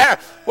already there.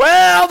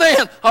 Well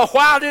then,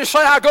 why did he say,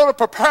 I go to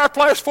prepare a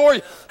place for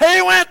you?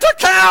 He went to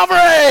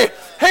Calvary.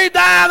 He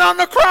died on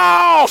the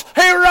cross.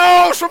 He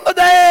rose from the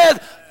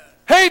dead.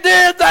 He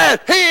did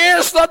that. He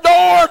is the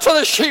door to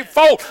the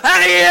sheepfold,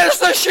 and he is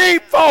the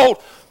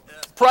sheepfold.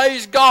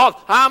 Praise God.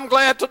 I'm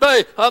glad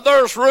today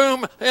there's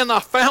room in the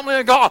family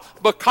of God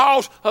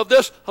because of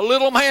this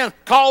little man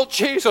called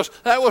Jesus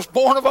that was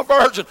born of a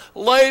virgin,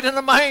 laid in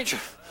a manger,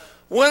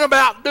 went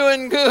about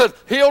doing good,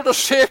 healed the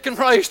sick and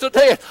raised the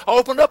dead,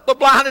 opened up the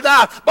blinded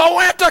eyes, but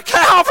went to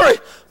Calvary.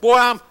 Boy,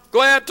 I'm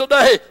glad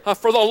today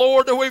for the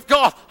Lord that we've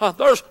got.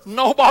 There's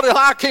nobody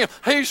like him.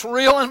 He's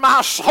real in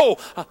my soul.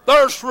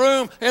 There's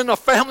room in the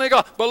family of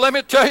God. But let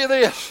me tell you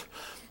this.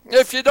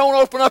 If you don't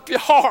open up your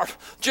heart,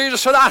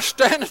 Jesus said, I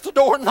stand at the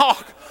door and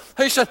knock.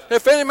 He said,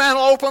 if any man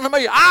will open to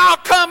me, I'll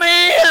come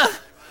in.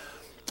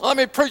 Let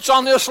me preach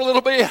on this a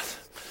little bit.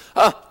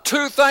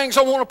 Two things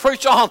I want to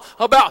preach on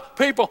about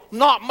people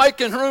not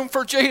making room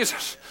for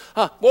Jesus.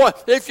 Boy,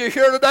 if you're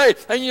here today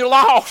and you're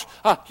lost,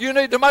 you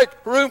need to make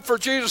room for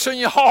Jesus in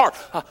your heart.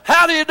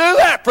 How do you do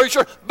that,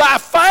 preacher? By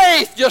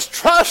faith. Just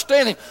trust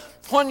in Him.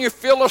 When you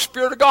feel the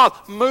Spirit of God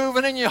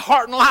moving in your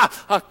heart and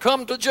life,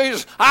 come to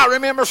Jesus. I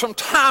remember some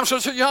times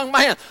as a young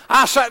man,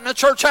 I sat in the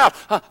church house,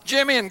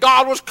 Jimmy, and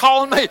God was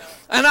calling me,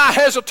 and I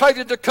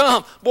hesitated to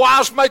come. Boy, I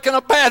was making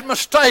a bad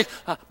mistake,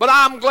 but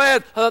I'm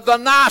glad the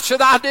nights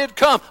that I did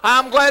come,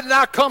 I'm glad that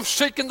I come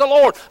seeking the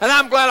Lord, and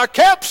I'm glad I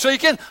kept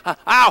seeking.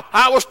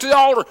 I was to the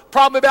altar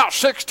probably about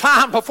 6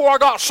 times before I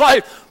got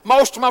saved.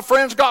 Most of my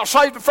friends got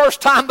saved the first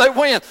time they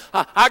went.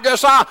 I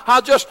guess I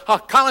just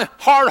kind of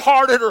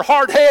hard-hearted or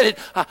hard-headed.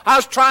 I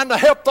was trying to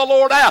help the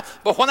Lord out.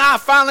 But when I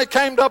finally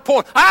came to a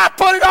point, I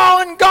put it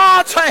all in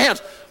God's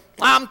hands.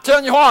 I'm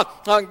telling you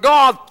what,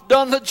 God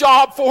done the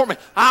job for me.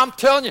 I'm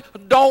telling you,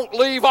 don't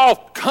leave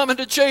off coming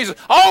to Jesus.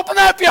 Open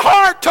up your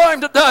heart to Him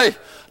today.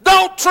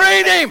 Don't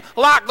treat Him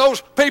like those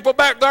people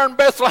back there in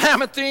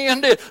Bethlehem at the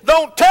end did.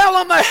 Don't tell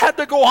them they had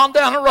to go on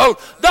down the road.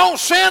 Don't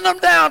send them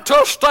down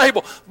to a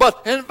stable,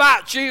 but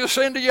invite Jesus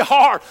into your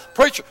heart.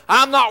 Preacher,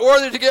 I'm not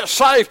worthy to get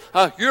saved.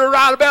 You're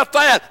right about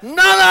that.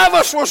 None of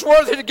us was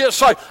worthy to get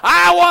saved.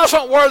 I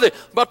wasn't worthy,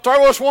 but there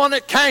was one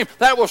that came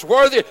that was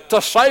worthy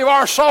to save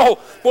our soul.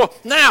 Well,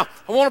 now,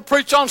 I want to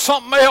preach on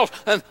something else,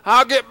 and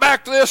I'll get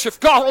back to this if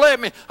God will let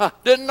me. I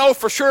didn't know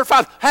for sure if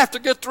I'd have to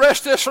get the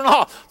rest of this or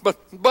not, but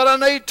I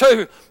need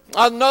to.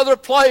 Another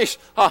place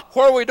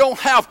where we don't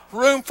have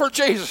room for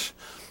Jesus.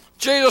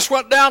 Jesus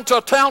went down to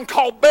a town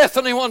called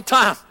Bethany one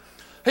time.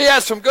 He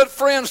had some good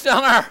friends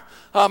down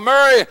there,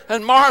 Mary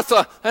and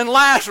Martha and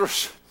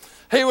Lazarus.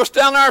 He was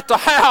down there at the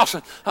house,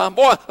 and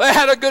boy, they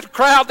had a good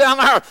crowd down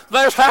there.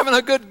 They was having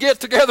a good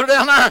get-together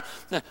down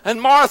there.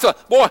 And Martha,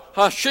 boy,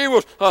 she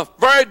was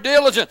very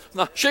diligent.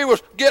 She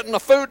was getting the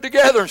food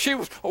together, and she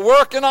was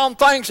working on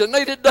things that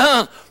needed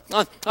done.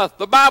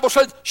 The Bible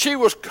said she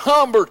was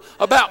cumbered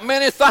about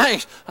many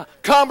things.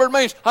 Cumbered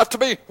means to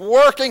be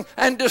working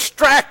and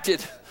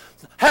distracted.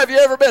 Have you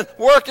ever been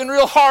working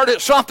real hard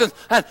at something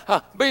and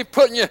be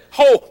putting your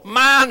whole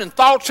mind and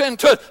thoughts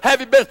into it? Have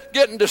you been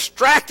getting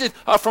distracted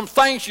from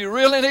things you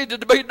really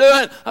needed to be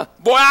doing?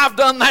 Boy, I've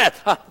done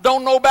that.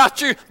 Don't know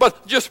about you,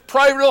 but just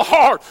pray real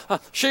hard.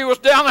 She was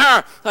down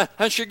there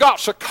and she got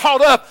so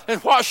caught up in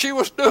what she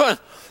was doing.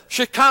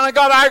 She kind of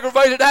got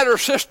aggravated at her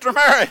sister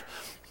Mary.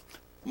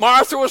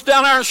 Martha was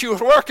down there and she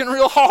was working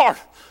real hard.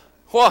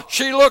 Well,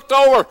 she looked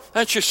over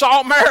and she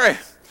saw Mary.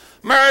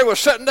 Mary was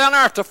sitting down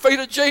there at the feet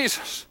of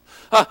Jesus.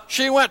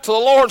 She went to the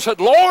Lord and said,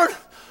 Lord,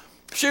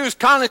 she was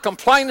kind of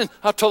complaining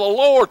to the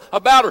Lord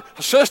about her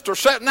sister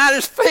sitting at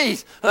His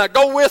feet.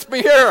 Go with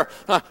me here.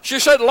 She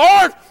said,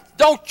 Lord,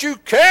 don't you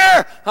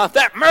care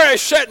that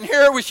Mary's sitting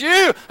here with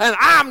you and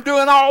I'm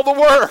doing all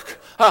the work?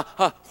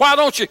 Why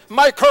don't you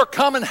make her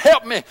come and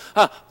help me?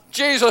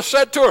 Jesus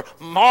said to her,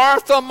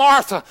 Martha,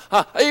 Martha,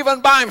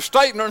 even by Him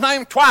stating her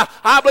name twice,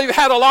 I believe He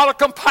had a lot of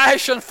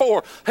compassion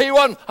for her. He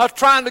wasn't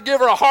trying to give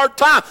her a hard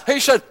time.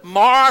 He said,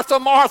 Martha,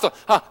 Martha,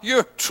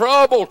 you're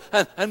troubled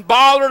and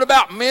bothered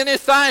about many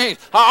things.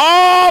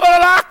 Oh, but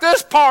I like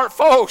this part,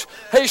 folks.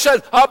 He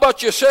said,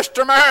 but your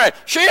sister Mary,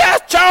 she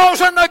has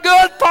chosen the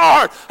good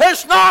part.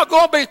 It's not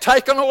going to be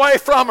taken away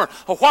from her.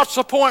 What's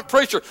the point,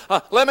 preacher?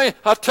 Let me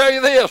tell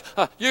you this.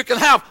 You can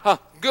have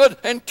good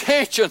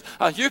intentions.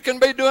 You can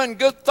be doing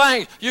good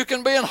things. You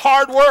can be in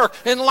hard work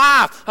in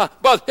life.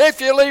 But if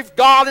you leave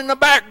God in the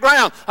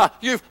background,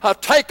 you've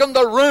taken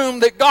the room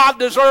that God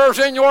deserves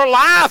in your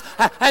life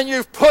and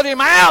you've put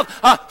Him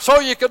out so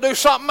you can do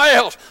something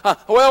else.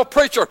 Well,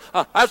 preacher,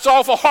 that's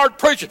awful hard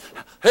preaching.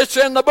 It's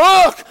in the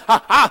book.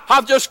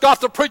 I've just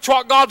got to preach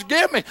what God's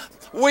given me.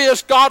 We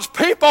as God's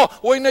people,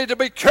 we need to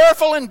be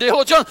careful and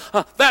diligent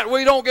that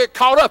we don't get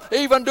caught up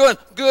even doing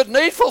good,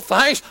 needful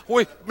things.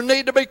 We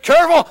need to be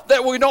careful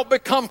that we don't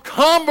become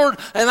cumbered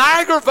and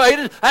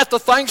aggravated at the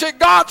things that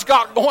God's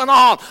got going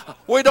on.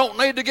 We don't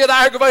need to get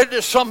aggravated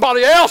at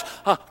somebody else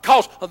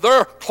because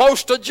they're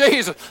close to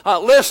Jesus.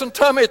 Listen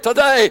to me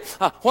today.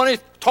 When He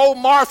told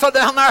Martha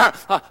down there,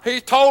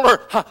 He told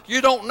her, you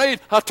don't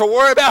need to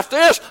worry about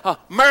this.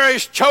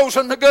 Mary's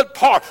chosen the good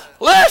part.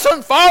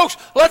 Listen, folks,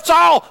 let's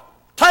all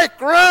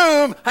take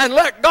room and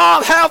let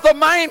God have the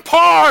main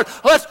part.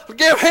 Let's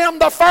give Him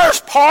the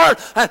first part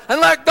and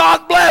let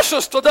God bless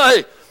us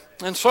today.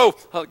 And so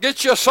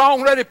get you a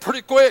song ready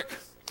pretty quick.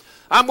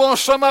 I'm going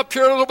to sum up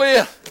here a little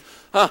bit.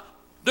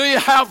 Do you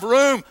have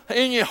room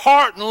in your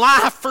heart and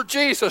life for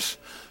Jesus?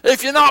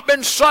 If you've not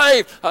been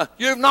saved,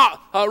 you've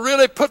not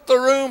really put the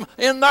room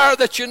in there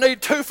that you need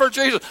to for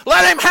Jesus.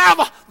 Let Him have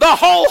the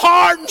whole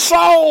heart and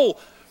soul.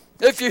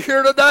 If you're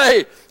here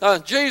today,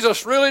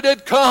 Jesus really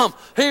did come.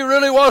 He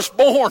really was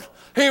born.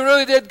 He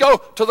really did go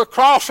to the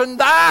cross and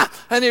die,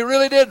 and He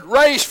really did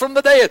raise from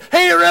the dead.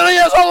 He really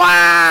is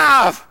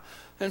alive.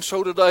 And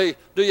so today,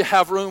 do you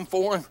have room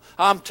for Him?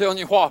 I'm telling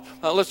you what,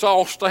 let's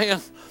all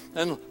stand,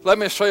 and let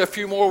me say a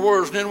few more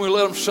words, and then we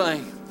let them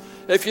sing.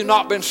 if you've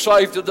not been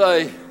saved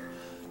today,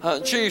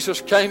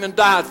 Jesus came and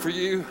died for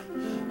you.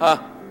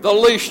 The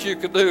least you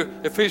could do,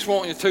 if He's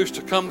wanting you to, is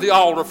to come to the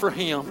altar for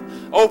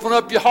Him. Open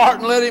up your heart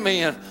and let Him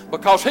in,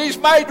 because He's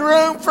made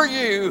room for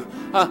you.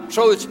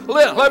 So it's,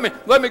 let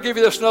me give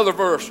you this another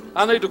verse.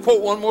 I need to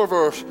quote one more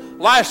verse.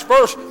 Last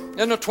verse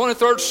in the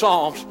 23rd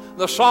Psalms.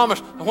 The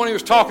psalmist, when he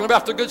was talking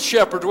about the good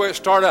shepherd, the way it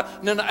started out,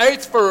 and in the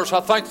 8th verse,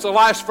 I think it's the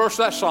last verse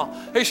of that psalm,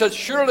 he said,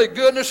 surely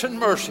goodness and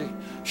mercy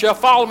shall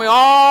follow me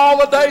all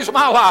the days of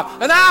my life,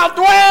 and I'll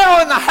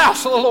dwell in the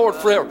house of the Lord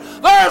forever.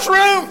 There's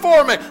room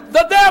for me.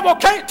 The devil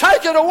can't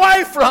take it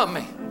away from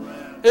me.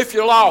 If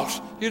you're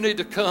lost, you need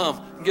to come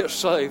and get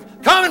saved.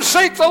 Come and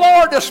seek the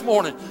Lord this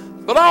morning.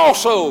 But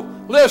also,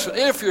 listen,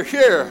 if you're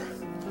here,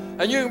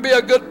 and you can be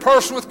a good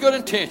person with good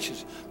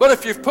intentions, but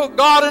if you've put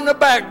God in the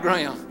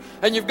background,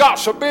 and you've got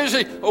so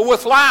busy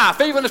with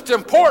life, even if it's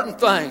important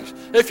things,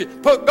 if you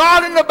put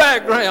God in the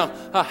background,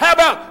 how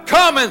about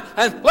coming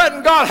and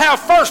letting God have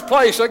first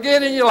place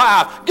again in your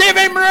life? Give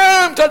Him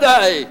room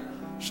today.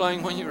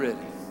 Sing when you're ready.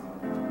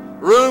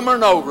 Room or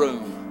no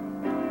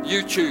room,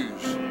 you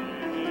choose.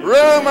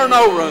 Room or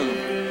no room.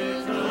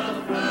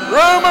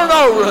 Room or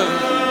no room.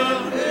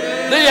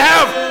 Do you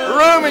have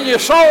room in your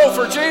soul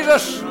for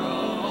Jesus? Do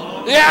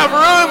you have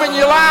room in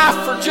your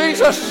life for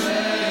Jesus?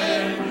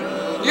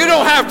 You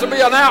don't have to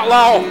be an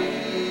outlaw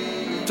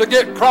to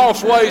get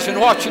crossways in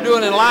what you're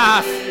doing in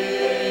life.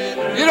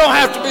 You don't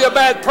have to be a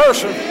bad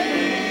person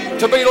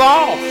to be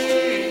lost.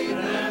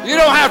 You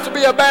don't have to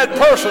be a bad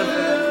person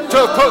to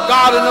put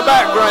God in the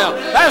background.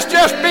 That's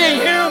just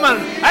being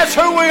human. That's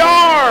who we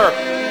are.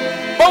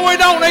 But we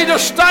don't need to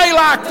stay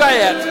like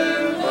that.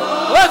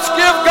 Let's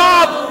give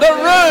God the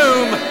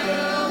room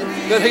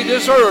that He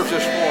deserves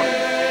this morning.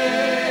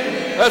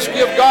 Let's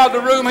give God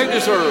the room He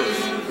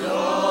deserves.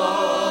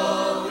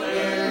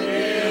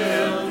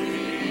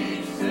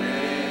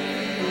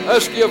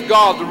 Let's give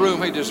God the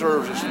room He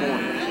deserves this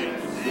morning.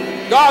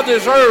 God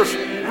deserves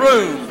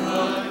room.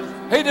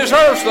 He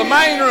deserves the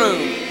main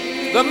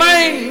room, the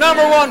main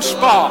number one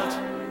spot.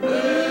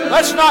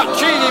 Let's not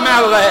cheat Him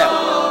out of that.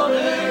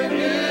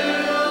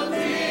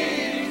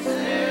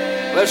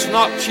 Let's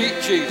not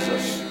cheat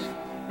Jesus.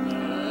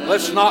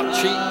 Let's not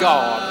cheat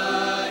God.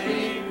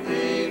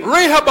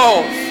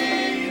 Rehoboth.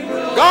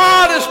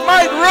 God has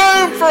made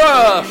room for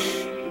us.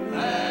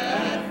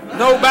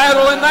 No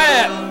battle in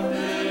that.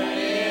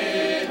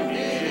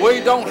 We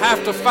don't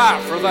have to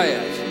fight for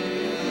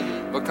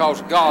that,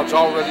 because God's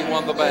already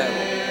won the battle.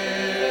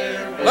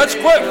 Let's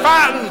quit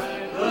fighting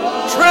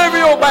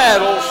trivial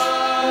battles.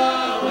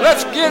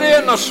 Let's get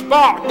in the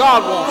spot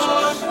God wants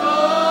us.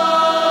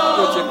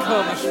 Would you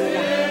come this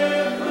morning?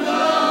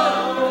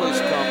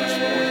 Please come this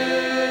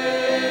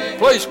morning.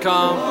 Please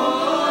come.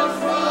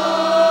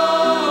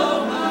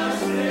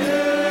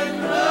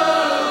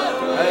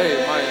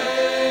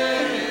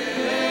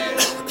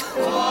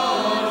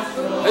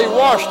 He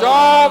washed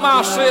all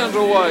my sins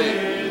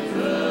away.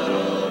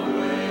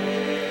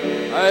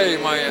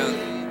 Amen.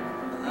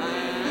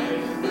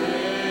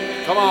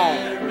 Come on.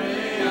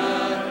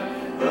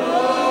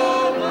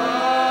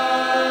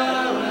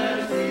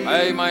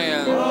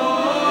 Amen.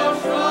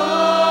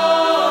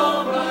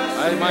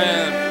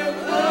 Amen.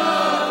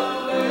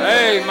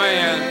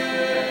 Amen.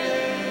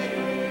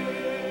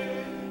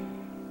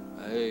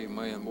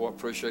 Amen. Boy, I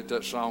appreciate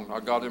that song. I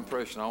got the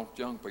impression I want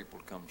young people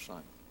to come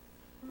sing.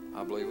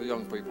 I believe the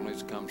young people need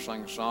to come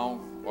sing a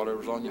song,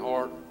 whatever's on your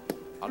heart.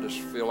 I just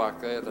feel like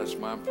that. That's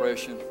my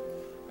impression.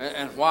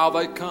 And while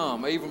they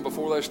come, even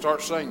before they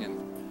start singing,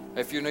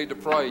 if you need to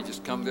pray,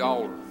 just come to the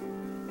altar.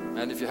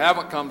 And if you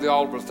haven't come to the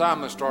altar by the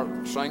time they start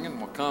singing,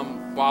 well,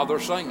 come while they're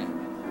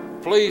singing.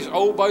 Please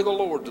obey the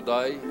Lord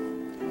today.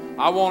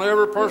 I want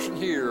every person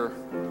here,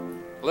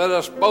 let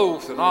us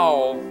both and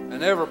all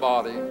and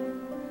everybody,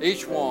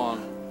 each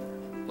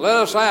one, let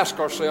us ask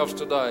ourselves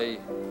today,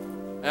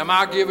 am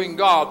I giving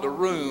God the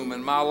room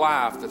in my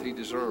life that He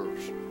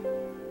deserves?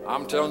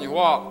 I'm telling you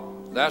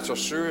what, that's a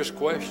serious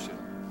question.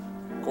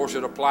 Of course,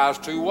 it applies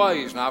two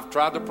ways, and I've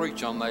tried to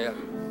preach on that.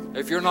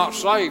 If you're not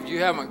saved, you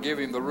haven't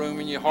given Him the room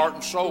in your heart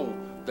and soul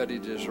that He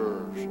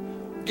deserves.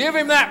 Give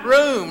Him that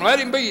room. Let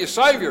Him be your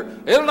Savior.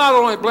 It'll not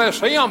only bless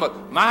Him,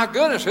 but my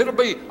goodness, it'll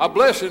be a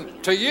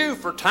blessing to you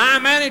for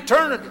time and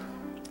eternity.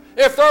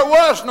 If there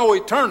was no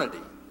eternity,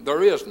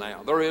 there is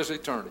now. There is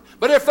eternity.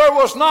 But if there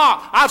was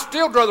not, I'd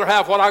still rather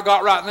have what I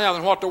got right now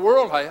than what the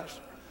world has.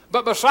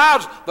 But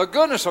besides the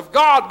goodness of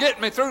God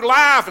getting me through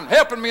life and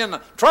helping me in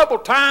the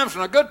troubled times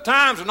and the good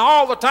times and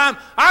all the time,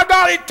 I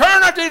got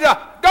eternity to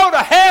go to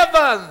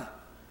heaven.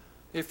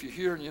 If you're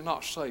here and you're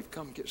not saved,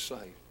 come get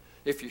saved.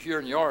 If you're here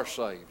and you are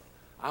saved,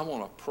 I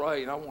want to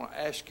pray and I want to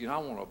ask you and I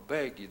want to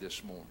beg you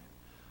this morning.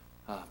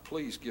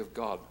 Please give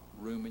God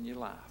room in your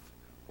life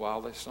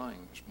while they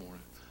sing this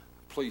morning.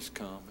 Please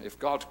come. If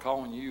God's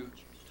calling you,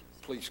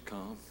 please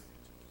come.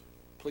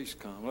 Please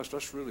come.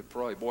 Let's really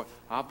pray. Boy,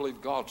 I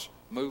believe God's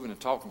moving and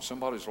talking to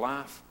somebody's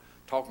life,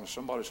 talking to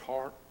somebody's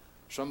heart,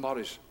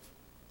 somebody's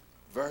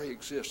very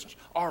existence.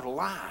 Our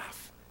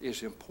life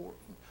is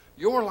important.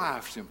 Your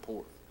life's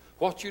important.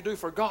 What you do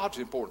for God's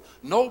important.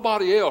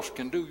 Nobody else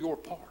can do your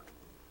part.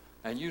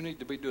 And you need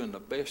to be doing the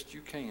best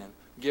you can,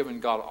 giving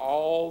God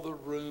all the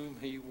room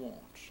He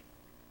wants.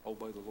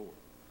 Obey the Lord.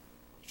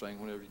 Sing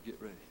whenever you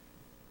get ready.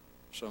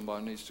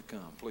 Somebody needs to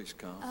come. Please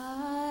come.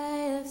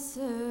 I have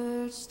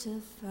searched to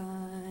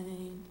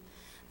find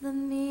the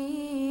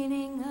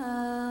meaning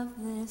of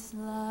this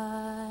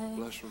life.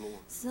 Bless the Lord.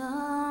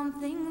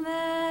 Something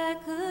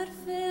that could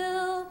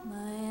fill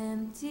my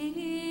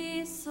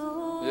empty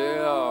soul.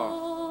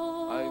 Yeah.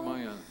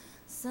 Amen.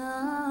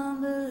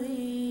 Some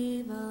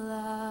believe a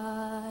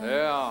lie.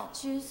 Yeah.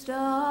 Choose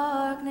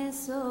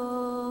darkness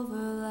over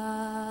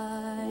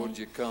light. Would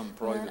you come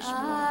pray But this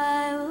morning?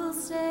 I will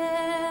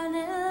stand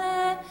and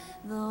let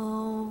the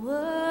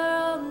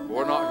world know.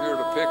 We're not here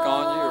to pick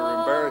on you or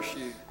embarrass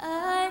you.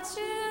 I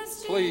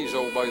choose Please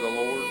obey the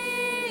Lord.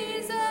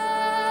 Jesus.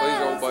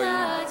 Please obey Him.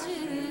 I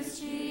choose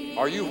Jesus.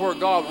 Are you where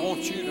God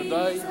wants you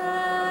today?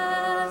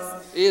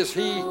 Is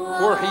He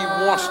where He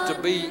wants to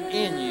be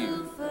in you?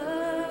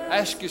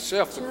 Ask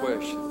yourself the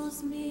question.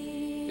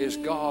 Is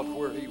God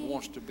where He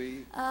wants to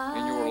be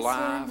in your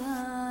life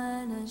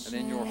and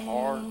in your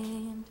heart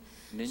and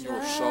in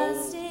your soul?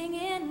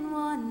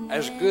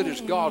 As good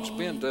as God's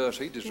been to us,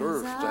 He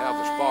deserves to have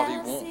the spot He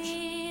wants.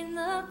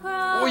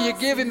 Will you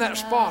give Him that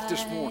spot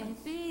this morning?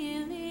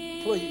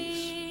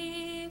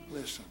 Please.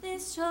 Listen.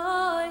 This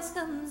choice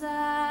comes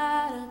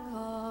at a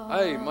cost.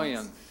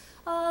 Amen.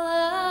 All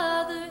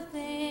other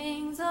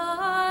things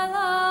are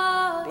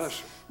lost. Bless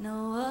her.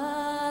 No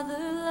other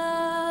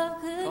love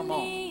could Come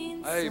on.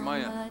 mean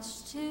Amen. so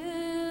much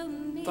to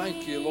me.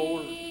 Thank you,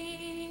 Lord.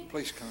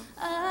 Please come.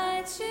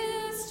 I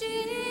choose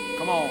Jesus.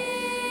 Come on.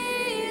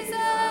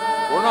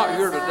 We're not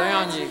here to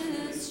down you.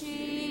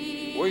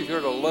 We're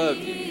here to love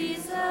you.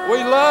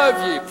 We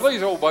love you.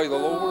 Please obey the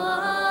Lord.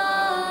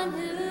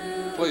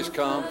 Please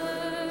come.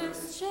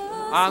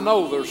 I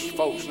know there's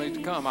folks need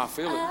to come. I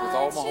feel it with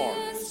all my heart.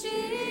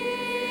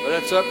 But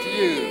it's up to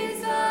you.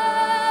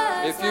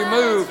 If you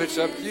move, it's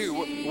up to you.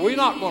 We're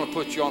not going to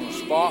put you on the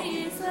spot,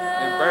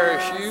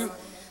 embarrass you,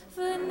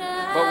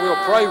 but we'll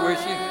pray with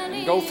you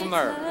and go from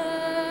there.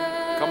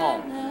 Come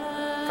on.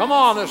 Come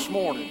on this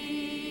morning.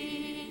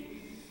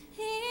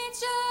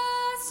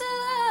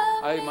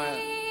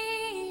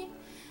 Amen.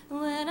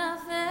 When I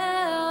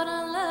felt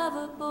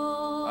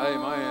unlovable.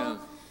 Amen.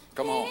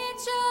 Come on.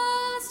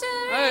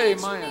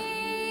 Amen.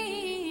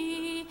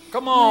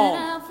 Come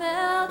on.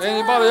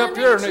 Anybody up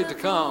here need to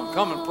come.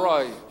 Come and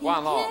pray. Why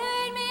not?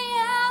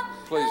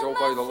 Please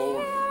obey the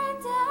Lord.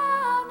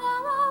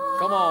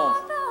 Come on.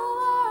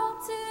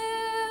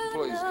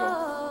 Please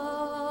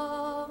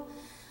go.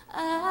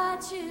 I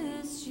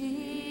choose Jesus.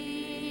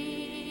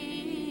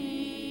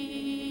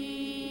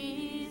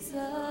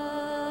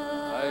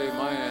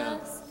 Amen.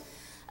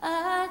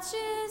 I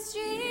choose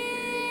Jesus.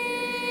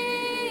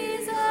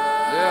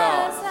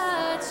 Yeah.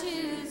 I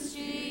choose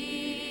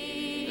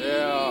Jesus.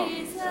 Yeah.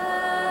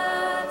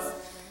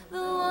 The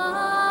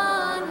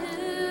one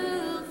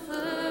who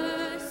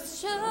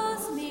first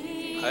chose me.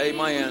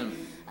 Amen.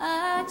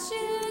 I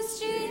choose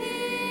Jesus.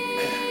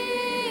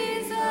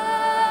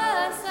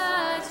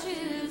 I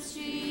choose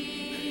Jesus.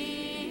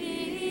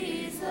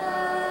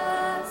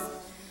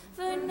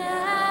 For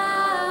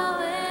now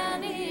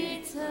and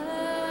eternity.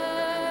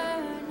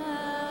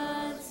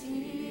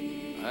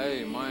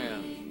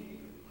 Amen.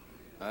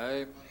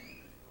 Amen.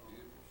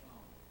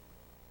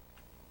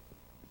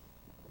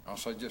 I'll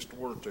say just a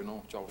word or two, and I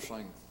want y'all to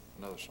sing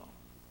another song.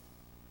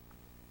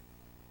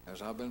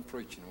 As I've been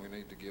preaching, we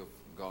need to give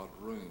God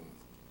room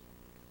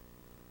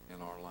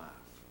in our life.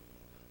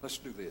 Let's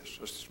do this.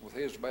 Let's, with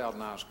heads bowed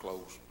and eyes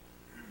closed.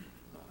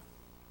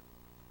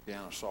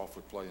 Piano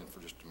softly playing for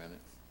just a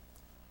minute.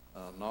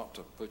 Not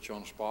to put you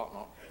on the spot,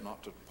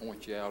 not to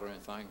point you out or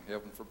anything,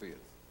 heaven forbid.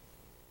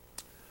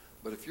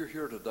 But if you're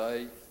here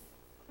today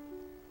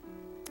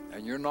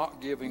and you're not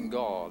giving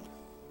God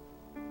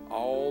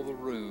all the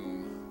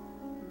room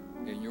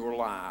in your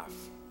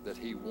life that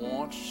He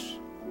wants,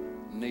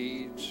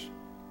 needs,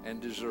 and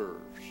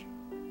deserves,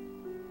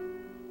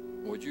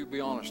 would you be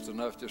honest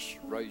enough, just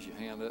raise your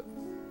hand up,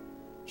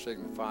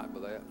 signify it by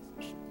that?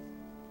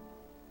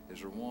 Is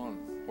there one,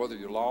 whether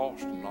you're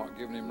lost and not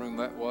giving Him room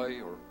that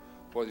way, or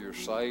whether you're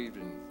saved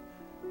and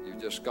you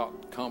just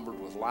got cumbered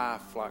with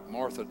life like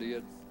Martha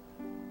did,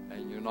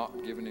 and you're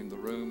not giving Him the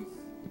room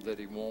that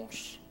He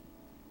wants?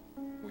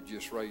 Would you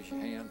just raise your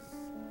hand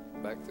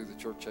back through the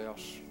church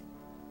house?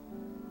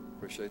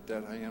 Appreciate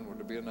that hand. Would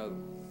there be another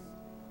one?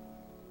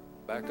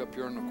 Back up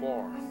here in the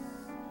choir,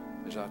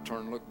 as I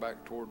turn and look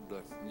back toward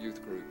the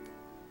youth group.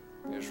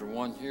 Is there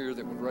one here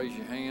that would raise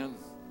your hand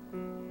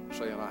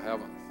saying, I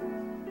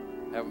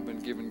haven't been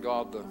giving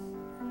God the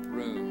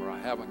room, or I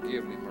haven't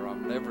given Him, or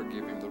I've never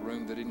given Him the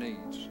room that He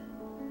needs?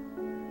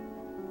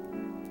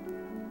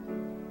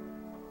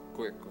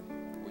 Quickly,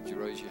 would you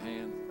raise your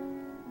hand?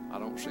 I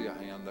don't see a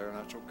hand there, and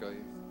that's okay.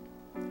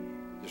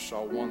 Just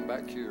saw one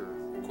back here.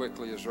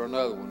 Quickly, is there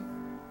another one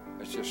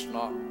that's just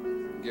not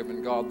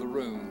giving God the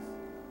room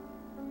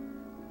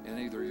in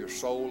either your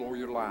soul or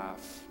your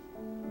life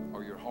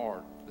or your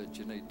heart that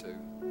you need to?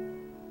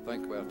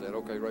 Think about that.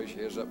 Okay, raise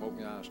your heads up, open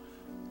your eyes.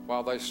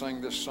 While they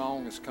sing this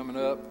song that's coming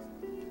up,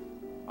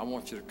 I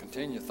want you to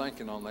continue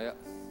thinking on that.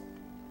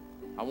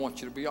 I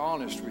want you to be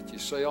honest with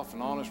yourself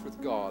and honest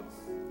with God.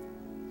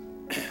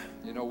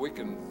 You know, we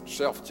can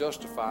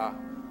self-justify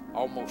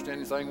almost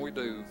anything we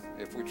do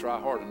if we try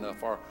hard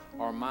enough.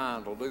 Our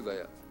mind will do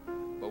that.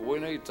 But we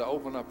need to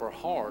open up our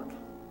heart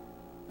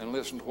and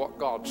listen to what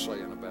God's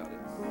saying about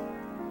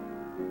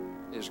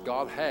it. Is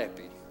God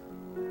happy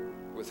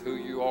with who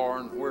you are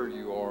and where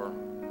you are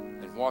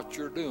and what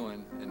you're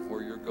doing and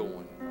where you're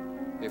going?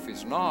 If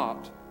He's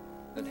not,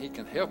 then He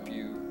can help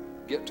you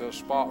get to a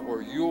spot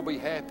where you'll be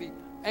happy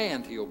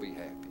and He'll be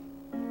happy.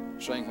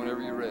 Sing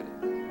whenever you're ready.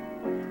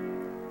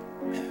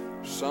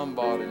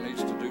 Somebody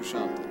needs to do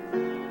something.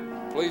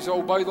 Please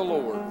obey the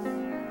Lord.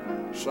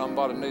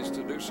 Somebody needs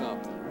to do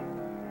something.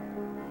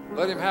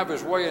 Let Him have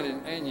His way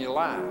in your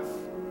life.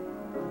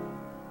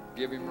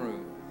 Give Him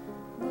room.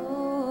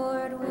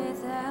 Lord,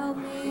 without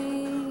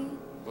me,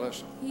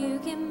 Bless Him. you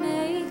can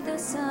make the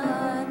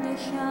sun to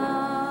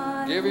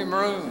shine. Give Him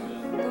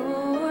room.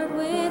 Lord,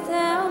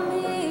 without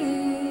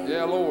me,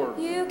 Yeah, Lord.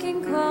 you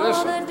can call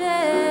Listen. the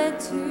dead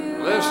to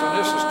Listen,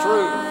 this is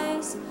true.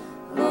 rise.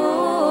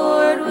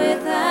 Lord,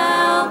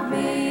 without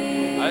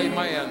me,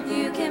 Amen.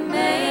 you can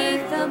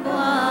make the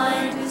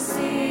blind to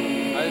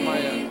see.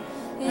 Amen.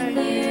 And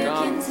you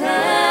Come. can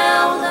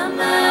tell the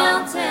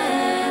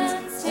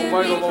mountains to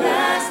Obey the be Lord.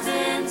 cast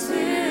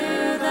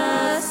into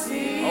the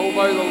sea.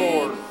 Obey the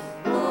Lord.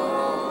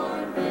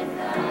 Lord,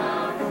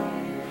 without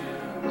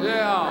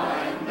Yeah.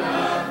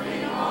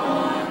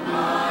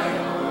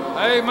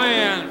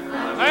 Amen.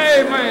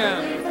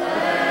 Amen.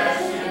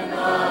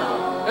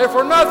 If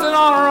we're nothing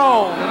on our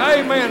own, and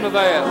amen to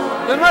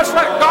that, then let's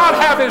let God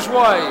have His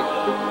way.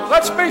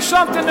 Let's be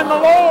something in the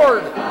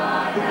Lord.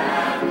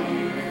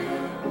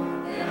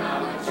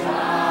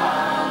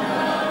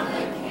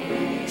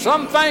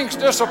 Some things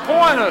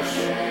disappoint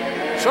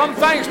us. Some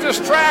things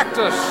distract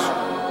us.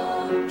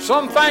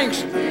 Some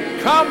things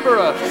cumber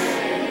us.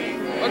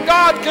 But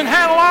God can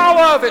handle all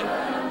of it.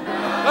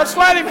 Let's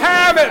let Him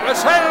have it.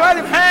 Let's let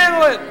Him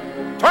handle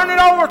it. Turn it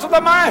over to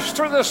the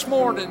Master this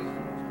morning.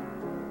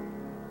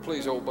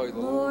 Please obey the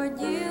Lord.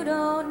 Lord, you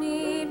don't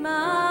need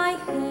my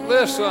hand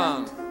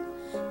Listen.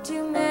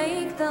 to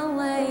make the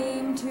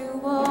lame to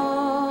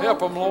walk. Help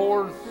them,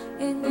 Lord.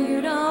 And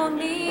you don't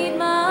need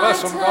my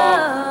Bless 'em,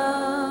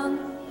 tongue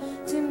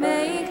to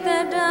make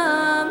the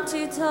dumb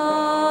to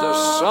talk.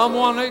 Does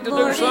someone need to do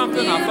Lord,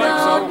 something? I you think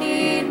don't so.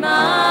 need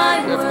my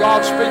If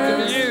God's speaking to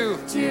words you,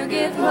 to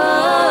give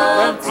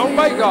hope then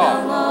obey to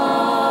God. the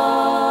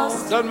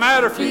lost. Doesn't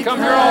matter if you come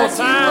here all the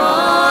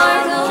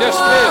time. Just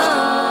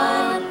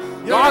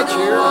listen. God's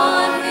here.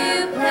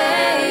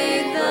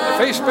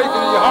 If He's speaking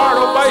to your heart,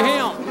 obey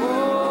Him.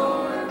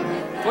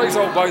 Please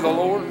obey the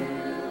Lord.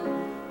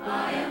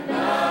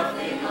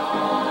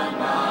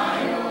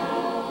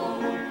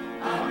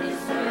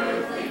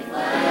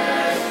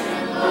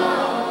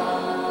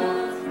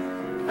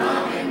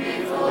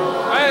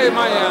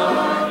 Amen.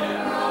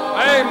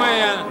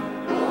 Amen.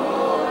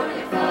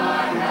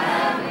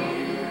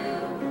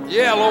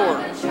 Yeah, Lord.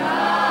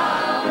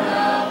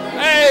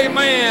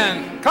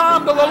 Amen.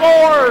 Come to the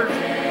Lord.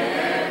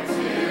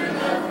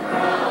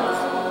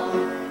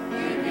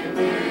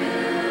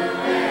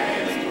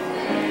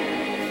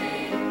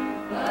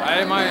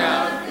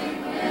 Amen.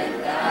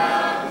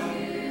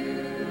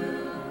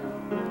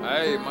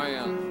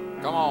 Amen.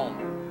 Come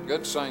on.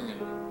 Good singing.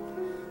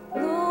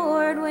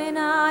 Lord, when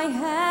I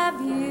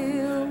have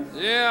you,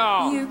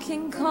 Yeah. you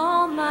can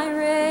calm my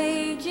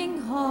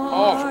raging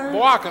Oh, heart.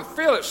 boy, I can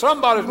feel it.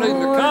 Somebody's needing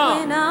to Lord,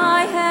 when come.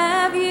 I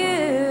have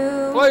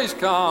you, Please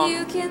come.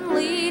 you can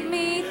lead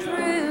me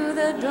through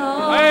the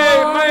dark.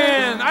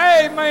 Amen.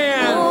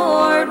 Amen.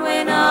 Lord,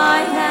 when I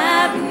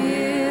have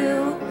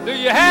you, Do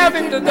you have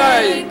Him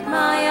today? make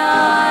my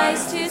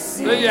eyes to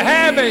see. Do you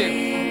have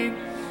Him?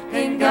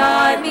 And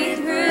guide me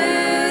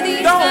through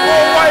these Don't go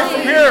away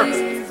from here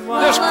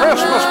this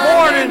Christmas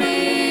morning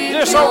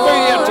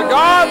disobedient to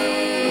God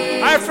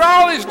after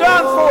all He's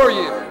done for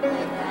you.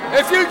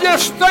 If you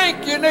just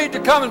think you need to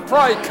come and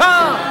pray,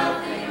 come.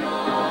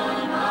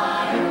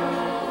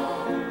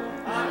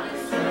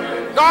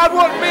 God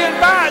wouldn't be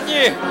inviting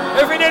you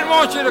if He didn't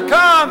want you to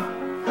come.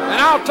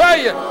 And I'll tell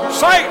you,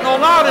 Satan will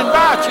not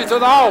invite you to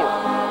the altar.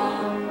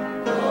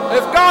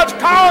 If God's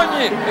calling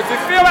you, if you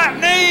feel that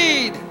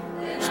need,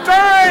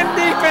 stirring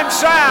deep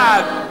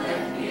inside,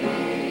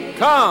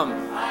 come.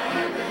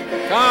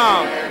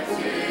 Come.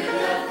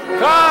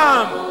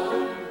 Come.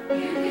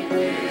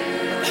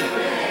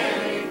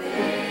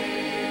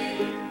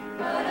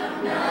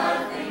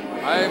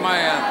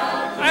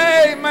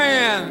 Amen.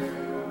 Amen.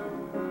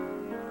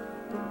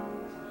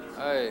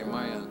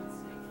 Amen.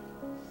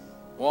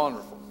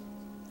 Wonderful.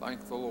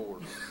 Thank the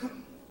Lord.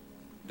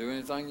 Do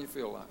anything you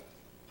feel like.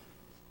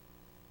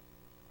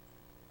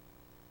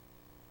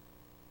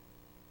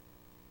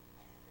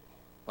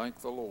 Thank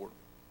the Lord.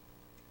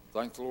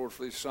 Thank the Lord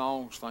for these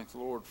songs. Thank the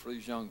Lord for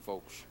these young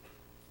folks.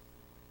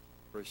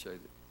 Appreciate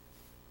it.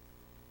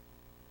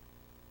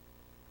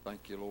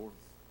 Thank you, Lord.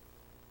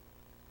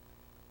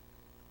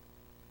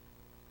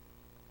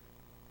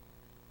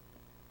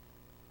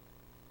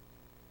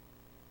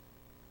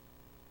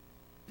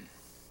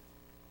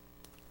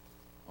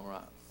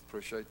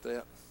 Appreciate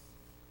that.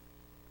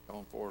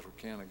 Going far as we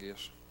can, I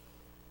guess.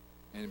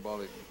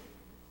 Anybody?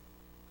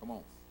 Come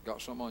on.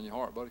 Got something on your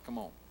heart, buddy? Come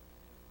on.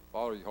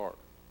 Follow your heart.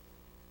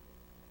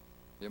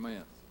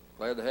 Amen.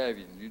 Glad to have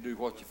you. And you do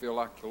what you feel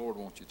like the Lord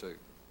wants you to.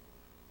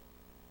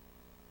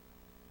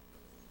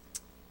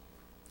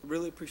 I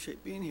really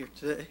appreciate being here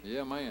today.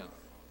 Yeah, man.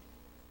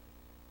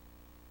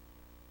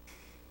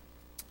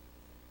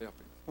 Help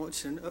him. I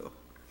want you to know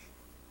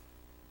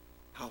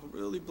how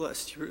really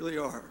blessed you really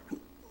are.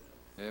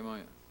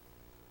 Amen.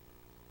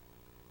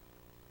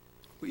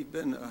 We've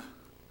been on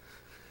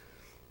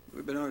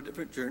a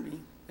different journey,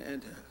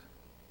 and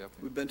Help him.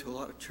 we've been to a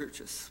lot of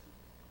churches,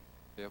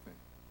 Help him.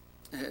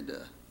 and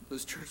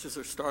those churches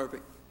are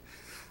starving.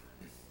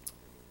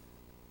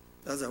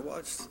 As I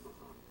watched,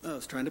 I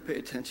was trying to pay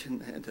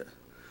attention, and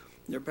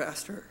your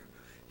pastor,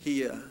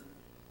 he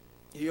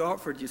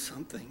offered you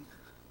something,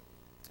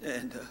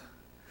 and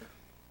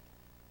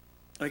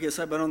I guess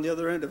I've been on the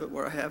other end of it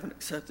where I haven't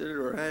accepted it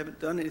or I haven't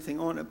done anything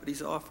on it, but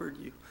he's offered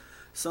you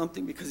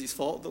something because he's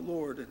followed the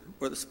Lord, and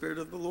where the Spirit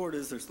of the Lord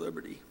is, there's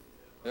liberty.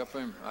 Help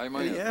him. And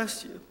Amen. he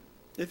asked you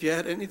if you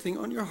had anything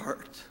on your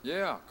heart.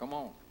 Yeah, come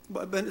on.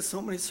 But I've been to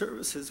so many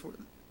services where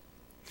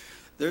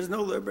there's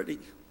no liberty.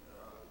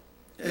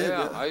 And,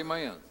 Yeah,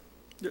 amen.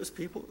 there's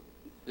people,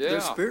 Yeah.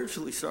 they're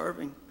spiritually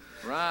starving.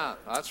 Right,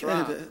 that's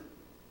right. And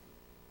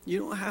you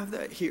don't have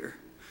that here.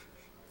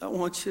 I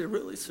want you to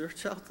really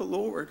search out the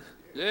Lord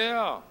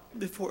Yeah,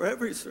 before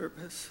every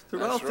service,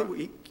 throughout the right.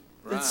 week.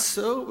 Right. It's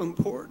so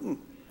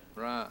important.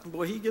 right.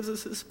 Boy, he gives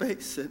us his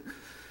space. And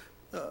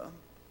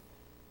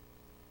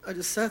I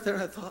just sat there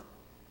and I thought,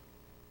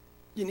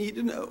 you need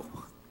to know.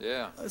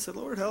 Yeah, I said,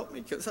 Lord, help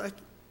me, because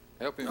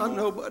help him. I'm Lord.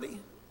 nobody.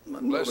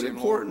 I'm Bless nobody him,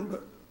 important,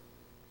 but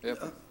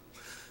Help him.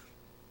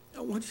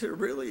 I want you to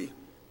really,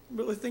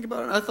 really think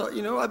about it. And I thought,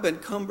 I've been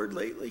cumbered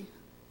lately,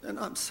 and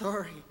I'm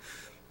sorry.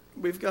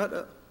 We've got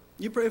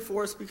you pray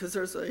for us, because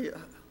there's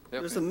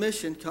a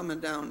mission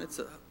coming down. It's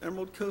a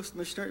Emerald Coast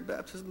Missionary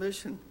Baptist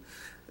Mission.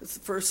 It's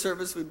the first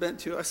service we've been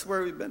to. I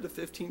swear we've been to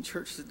 15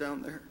 churches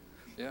down there.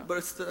 Yeah, But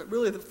it's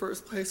really the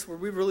first place where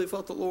we really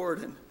felt the Lord.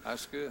 And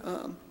that's good.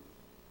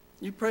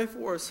 you pray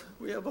for us.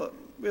 We have a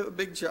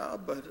big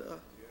job, but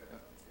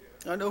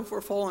I know if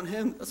we're following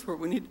him, that's where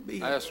we need to be.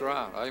 That's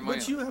right. Amen.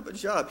 But you have a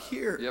job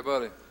here. Yeah,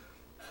 buddy.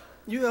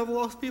 You have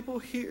lost people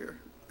here.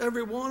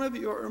 Every one of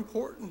you are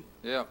important.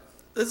 Yeah,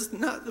 This is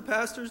not the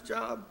pastor's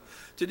job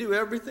to do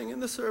everything in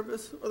the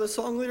service, or the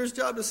song leader's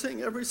job to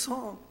sing every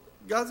song.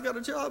 God's got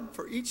a job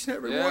for each and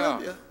every one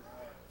of you.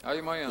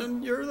 amen.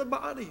 And you're the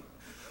body.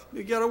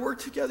 You got to work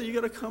together. You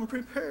got to come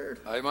prepared.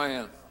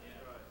 Amen.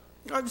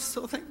 I'm just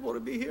so thankful to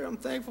be here. I'm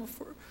thankful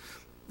for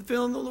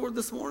feeling the Lord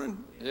this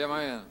morning. Yeah,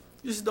 man.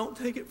 Just don't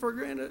take it for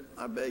granted.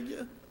 I beg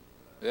you.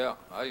 Yeah,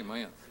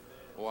 amen.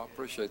 Well, I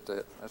appreciate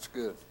that. That's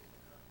good.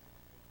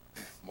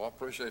 Well, I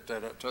appreciate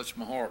that. That touched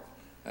my heart,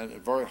 and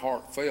it's very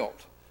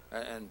heartfelt.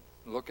 And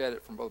look at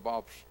it from Brother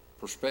Bob's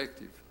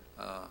perspective.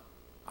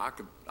 I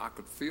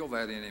could feel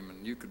that in him,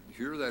 and you could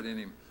hear that in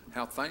him.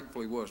 How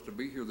thankful he was to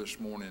be here this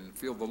morning and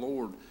feel the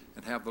Lord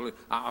and have the.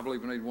 I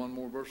believe we need one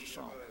more verse of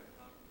song.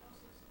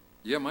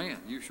 Yeah, man,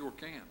 you sure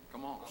can.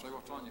 Come on, say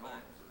what's on your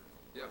heart.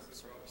 Yeah,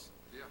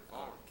 yeah.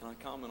 Can I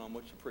comment on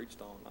what you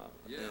preached on?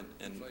 Yeah.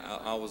 And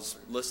I was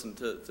listening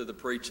to the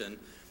preaching,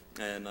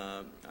 and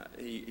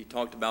he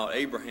talked about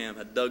Abraham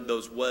had dug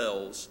those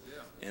wells,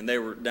 and they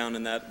were down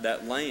in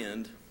that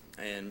land,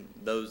 and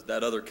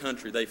that other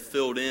country, they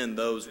filled in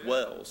those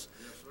wells.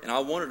 And I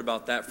wondered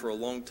about that for a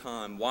long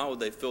time. Why would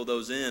they fill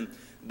those in?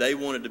 They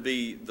wanted to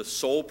be the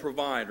sole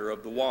provider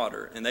of the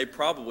water, and they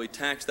probably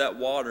taxed that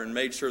water and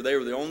made sure they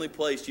were the only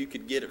place you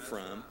could get it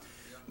from.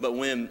 But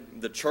when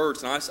the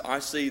church, and I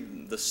see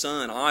the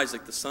son,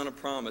 Isaac, the son of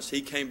promise,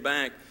 he came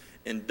back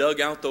and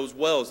dug out those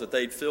wells that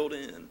they'd filled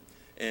in.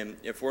 And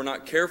if we're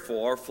not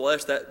careful, our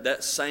flesh,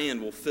 that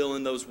sand will fill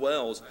in those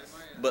wells.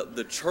 But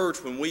the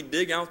church, when we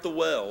dig out the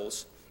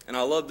wells, and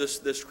I love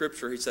this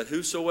scripture, he said,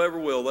 whosoever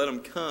will, let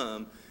him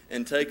come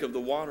and take of the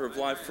water of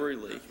life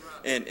freely.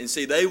 And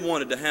see, they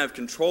wanted to have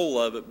control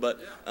of it, but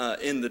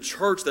in the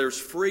church there's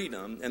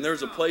freedom, and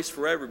there's a place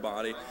for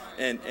everybody.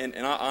 And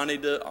I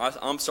need to,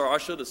 I'm sorry, I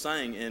should have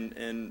sang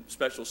in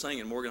special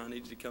singing. Morgan, I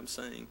need you to come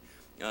sing.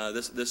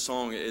 This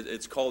song,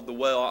 it's called The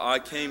Well. I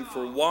came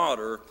for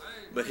water,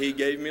 but he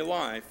gave me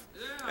life.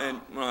 And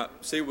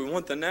see, we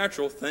want the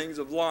natural things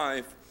of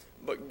life,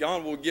 but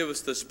God will give us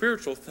the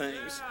spiritual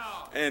things.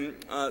 And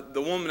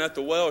the woman at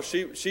the well,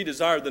 she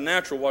desired the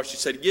natural water. She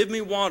said, give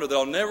me water that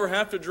I'll never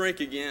have to drink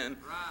again.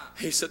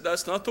 He said,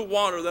 that's not the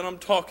water that I'm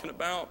talking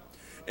about.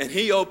 And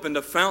he opened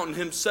a fountain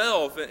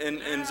himself.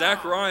 And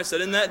Zechariah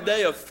said, in that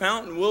day a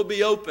fountain will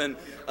be opened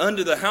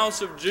unto the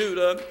house of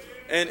Judah.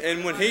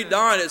 And when he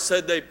died, it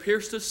said they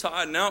pierced his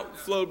side and out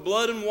flowed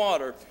blood and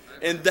water.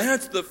 And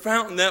that's the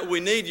fountain that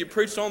we need. You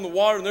preached on the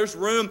water, and there's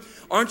room.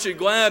 Aren't you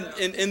glad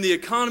in the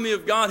economy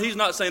of God, he's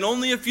not saying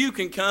only if you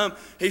can come.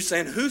 He's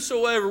saying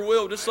whosoever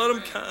will, just let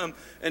him come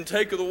and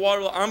take of the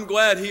water. I'm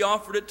glad he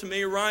offered it to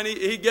me, Ryan.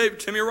 He gave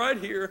it to me right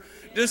here.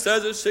 just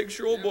as a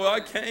 6-year-old boy, I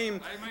came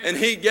and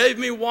he gave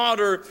me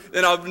water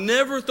that I've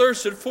never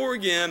thirsted for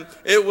again.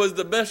 It was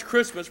the best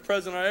Christmas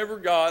present I ever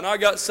got. And I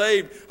got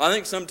saved, I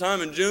think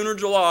sometime in June or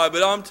July.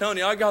 But I'm telling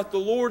you, I got the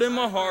Lord in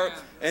my heart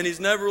and He's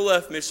never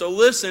left me. So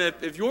listen,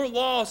 if you're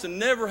lost and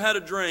never had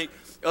a drink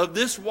of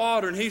this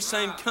water and He's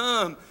saying,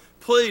 come,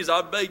 please,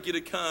 I beg you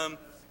to come.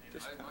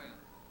 Amen.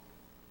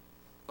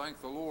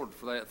 Thank the Lord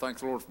for that. Thank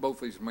the Lord for both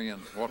these men,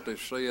 what they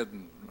said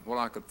and what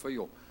I could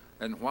feel.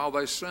 And while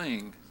they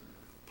sing,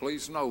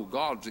 please know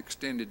God's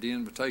extended the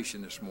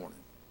invitation this morning.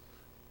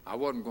 I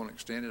wasn't going to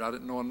extend it. I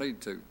didn't know I needed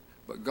to.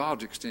 But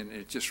God's extending it.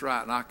 It's just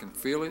right, and I can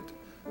feel it.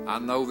 I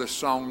know this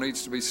song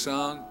needs to be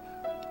sung.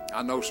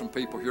 I know some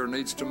people here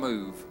needs to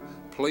move.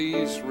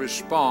 Please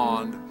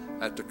respond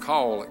at the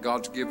call that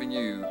God's giving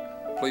you.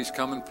 Please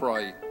come and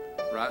pray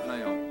right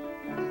now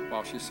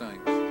while she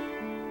sings.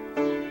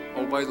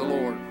 Obey the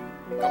Lord.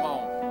 Come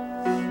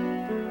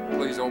on.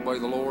 Please obey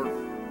the Lord.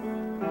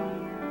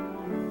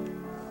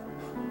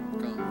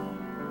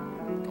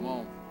 Come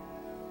on.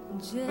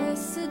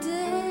 Just a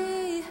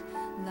day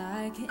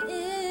like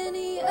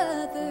any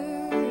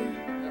other.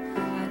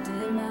 I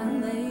did my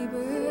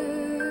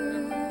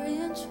labor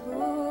and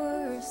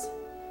chores,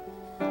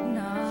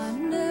 not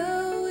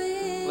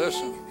knowing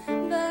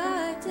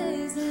by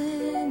day's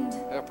end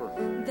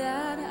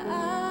that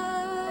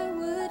I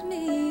would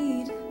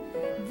meet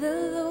the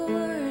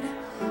Lord.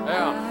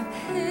 I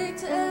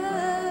picked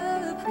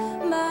up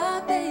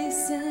my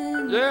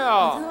basin with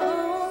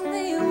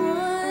only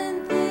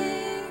one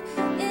thing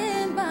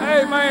in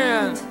mind.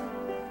 Amen.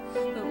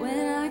 But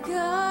when I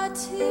got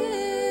to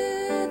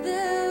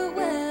the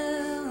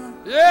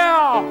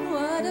well,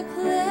 what a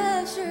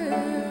pleasure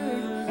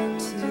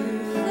to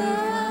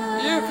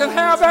find. You can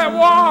have that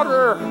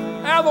water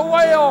out of the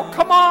well.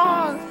 Come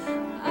on.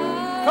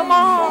 Come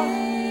on.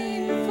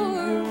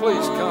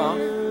 Please come.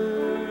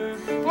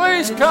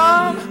 Please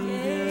come.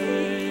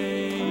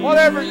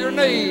 Whatever your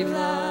need.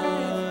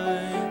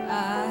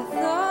 I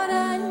thought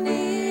I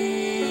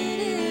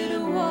needed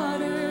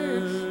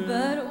water,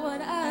 but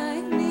what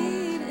I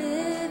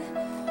needed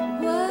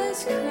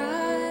was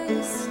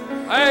Christ.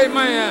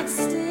 Amen.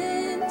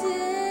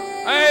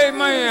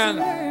 Amen.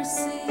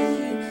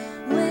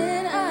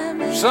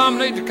 Some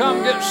need to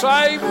come get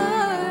saved.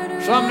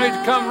 Some need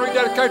to come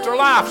rededicate their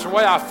lives the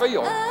way I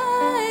feel.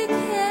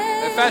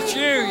 If that's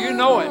you, you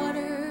know it.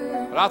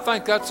 But I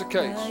think that's the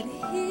case.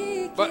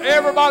 But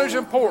everybody's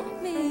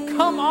important.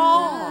 Come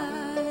on.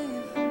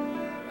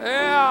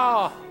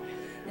 Yeah.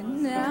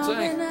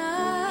 Sing.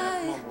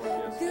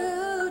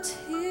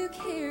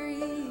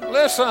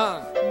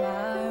 Listen.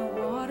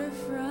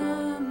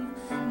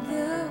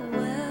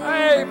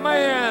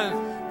 Amen.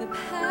 The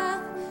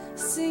path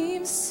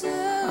seems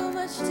so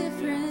much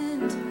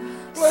different.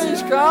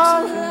 Please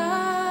come.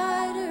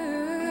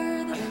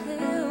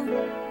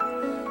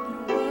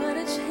 What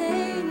a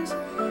change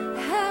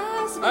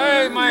has been.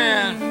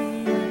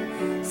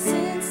 Amen.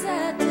 Since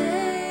that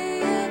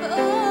day of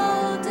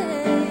old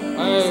days.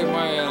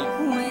 Amen.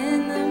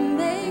 When the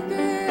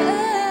maker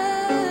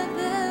of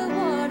the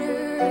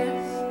water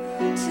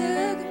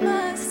took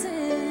my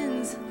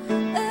sins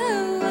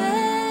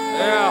away.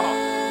 Yeah.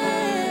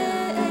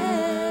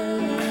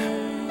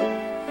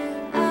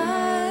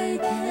 I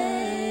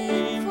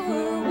came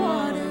for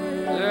water.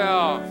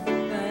 Yeah.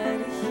 But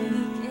He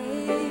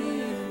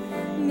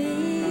gave me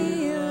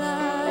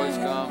life. Please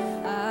come.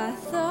 I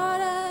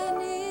thought I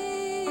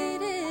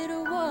needed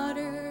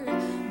water,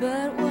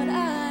 but what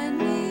I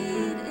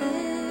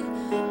needed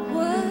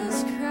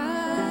was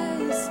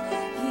Christ.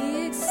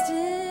 He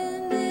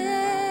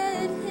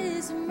extended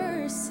His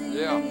mercy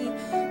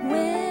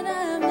when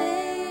I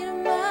made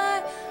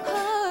my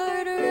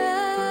heart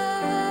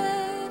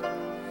right.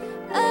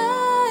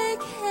 I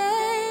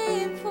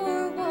came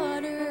for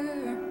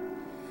water,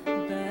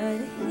 but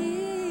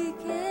He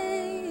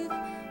gave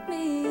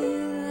me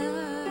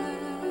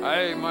life.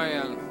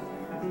 Amen.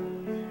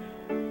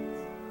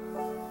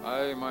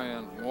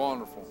 Amen.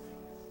 Wonderful.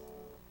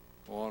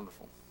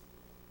 Wonderful.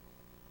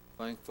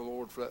 Thank the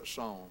Lord for that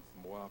song.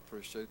 Boy, I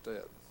appreciate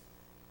that.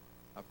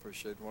 I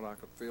appreciate what I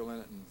could feel in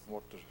it and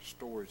what the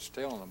story's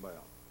telling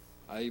about.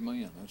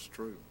 Amen. That's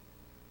true.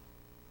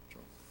 So,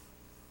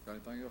 got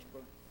anything else,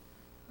 buddy?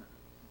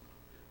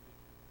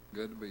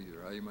 Good to be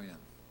here. Amen.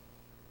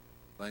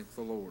 Thank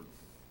the Lord.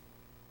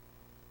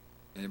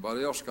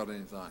 Anybody else got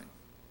anything?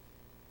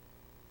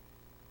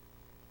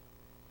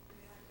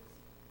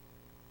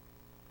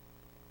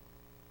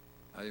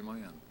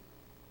 Amen.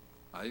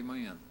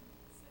 Amen.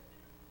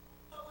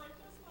 Lord,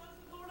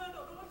 I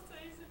don't know what to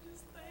say, so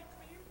just thank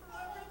me for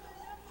everything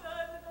I've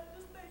done, and I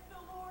just thank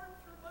the Lord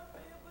for my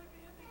family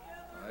being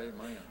together.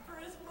 Amen. For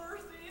His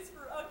mercies,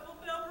 for Uncle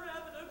Delmer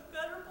having a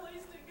better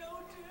place to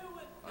go to,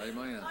 and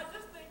Amen. I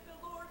just thank the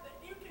Lord that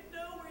you can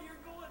know where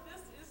you're going.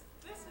 This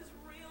is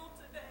real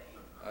today.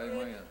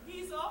 Amen. And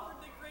He's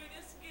offered the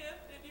greatest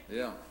gift, and if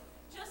Yeah.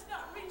 you just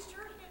not reached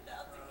your hand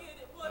out to get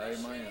it, what a Amen.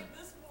 shame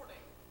this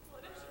morning.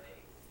 What a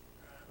shame.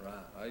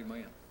 Right.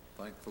 Amen.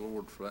 Thank the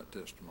Lord for that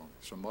testimony.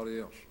 Somebody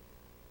else.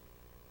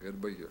 Good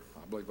to be here.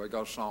 I believe I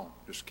got a song.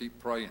 Just keep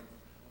praying.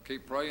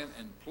 Keep praying,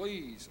 and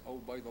please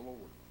obey the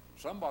Lord.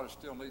 Somebody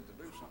still needs to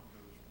do something.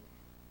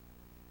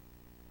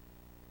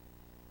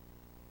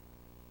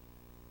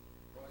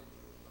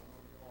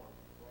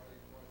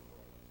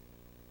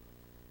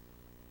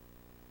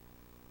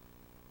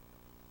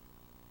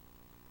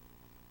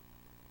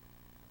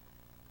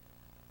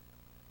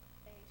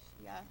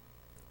 Yeah.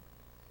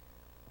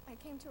 I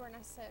came to her and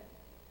I said,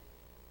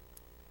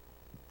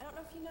 I don't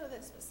know if you know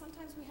this, but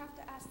sometimes we have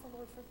to ask the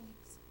Lord for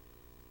things.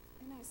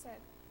 And I said,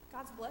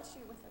 God's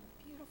blessed you with a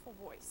beautiful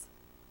voice.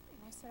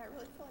 And I said, I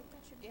really feel like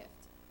that's your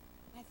gift.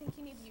 And I think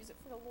you need to use it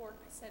for the Lord.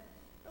 And I said,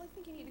 I really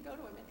think you need to go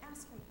to him and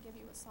ask him to give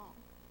you a song.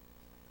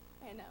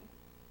 And a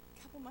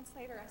couple months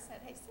later, I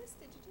said, hey, sis,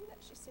 did you do that?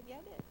 She said, yeah,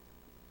 I did.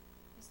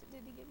 I said,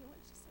 did he give you one?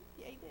 She said,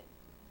 yeah, he did.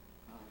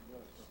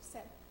 She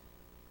said,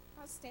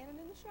 I was standing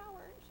in the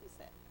shower, and she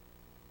said,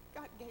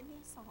 God gave me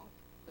a song.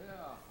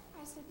 Yeah.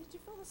 I said, did you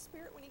feel the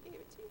Spirit when he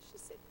gave it to you? She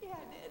said, yeah,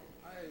 I did.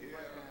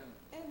 Amen.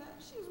 And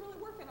she was really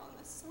working on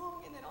this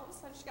song, and then all of a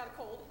sudden she got a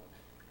cold.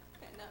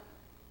 And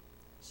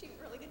she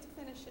didn't really get to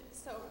finish it,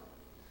 so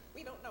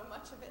we don't know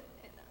much of it.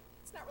 And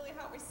it's not really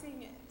how we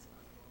sing it,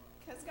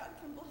 because God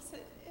can bless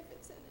it if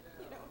it's in it,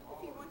 you know,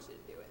 if he wants you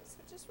to do it.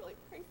 So just really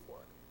pray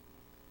for it.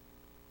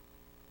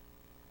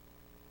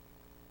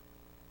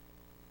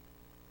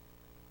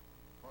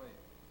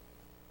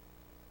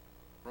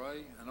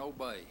 Pray and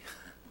obey.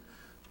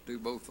 Do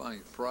both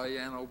things. Pray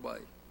and obey.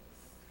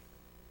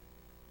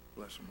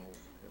 Bless them, Lord.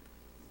 Yep.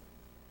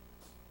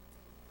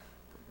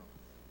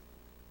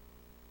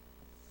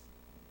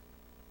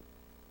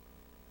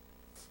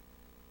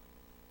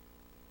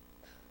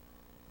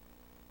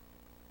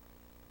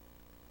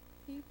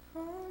 He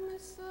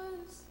promised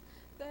us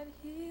that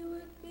he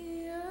would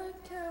be a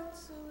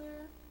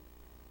counselor,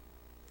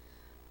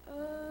 a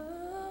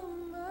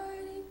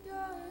mighty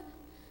God,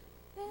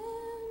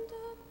 and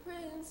a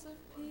Prince of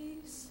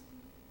Peace.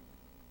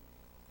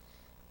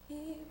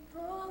 He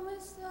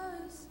promised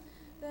us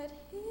that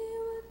he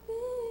would be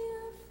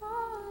a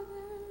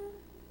Father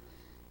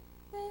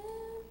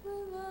and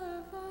will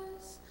love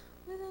us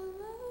with a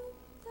love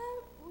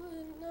that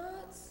would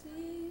not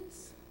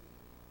cease.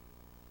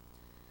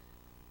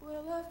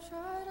 Well, I've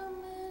tried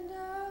him and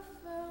I've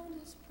found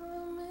his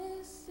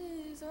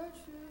promises are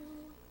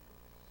true.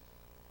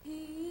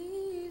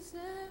 He's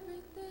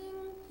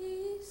everything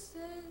he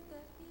said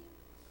that he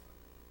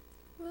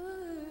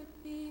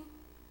would be.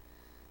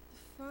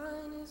 The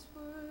finest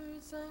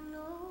words I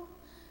know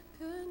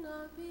could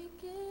not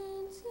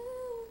begin to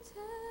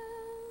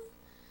tell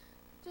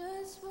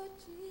just what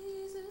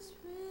Jesus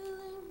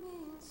really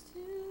means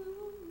to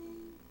me.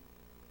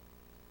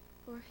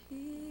 For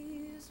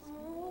he is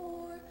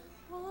more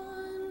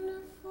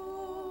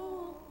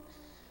wonderful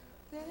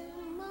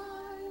than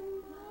my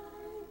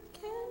mind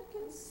can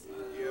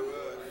conceive. He's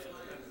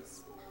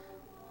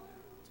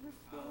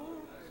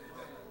wonderful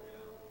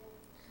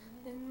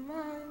than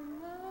my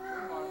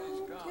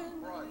mind can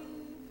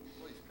believe.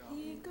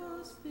 He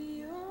goes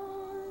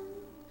beyond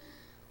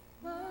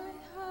my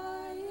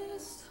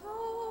highest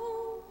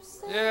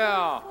hopes.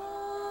 Yeah.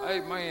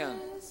 Amen.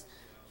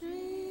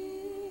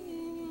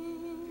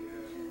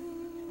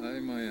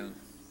 Amen.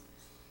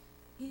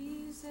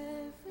 He's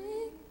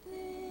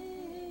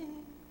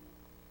everything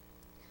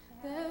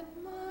that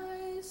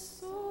my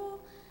soul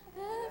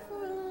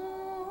ever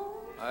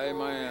longed for.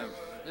 Amen.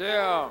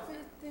 Yeah.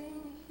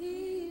 Everything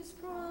he's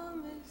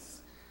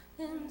promised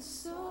and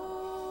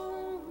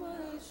so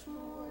much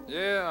more.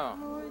 Yeah.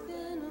 More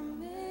than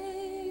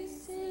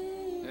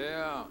amazing.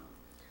 Yeah.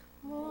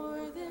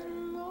 More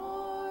than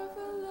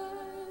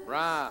marvelous.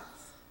 Right.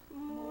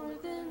 More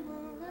than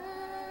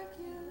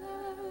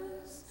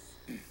miraculous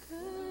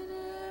could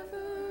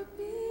ever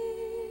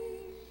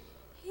be.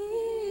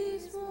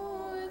 He's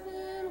more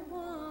than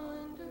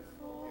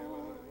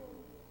wonderful.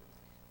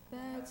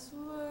 That's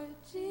what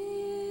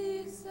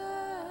Jesus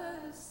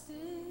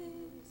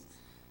is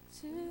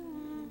to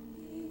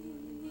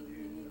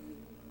me.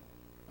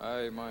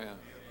 Amen.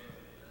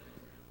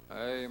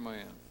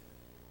 Amen.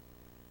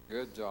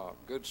 Good job.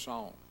 Good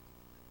song.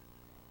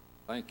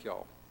 Thank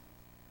y'all.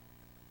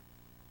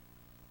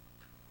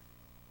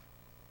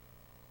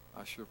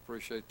 I sure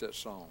appreciate that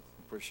song.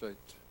 Appreciate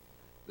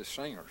the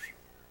singers.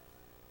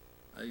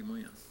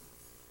 Amen.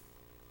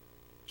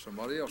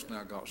 Somebody else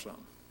now got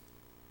something.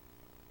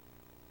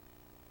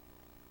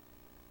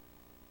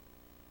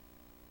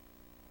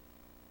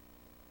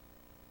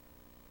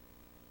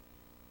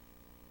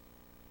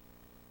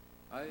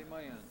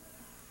 Amen.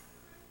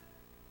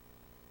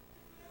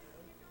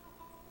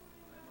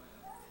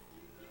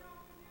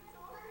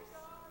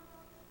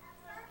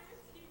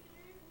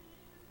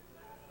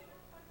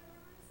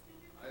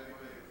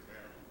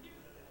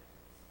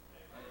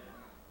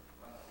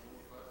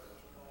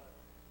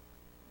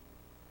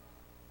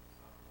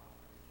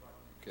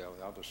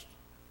 Kelly, I just,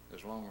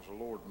 as long as the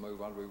Lord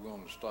move, I'd be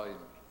willing to stay and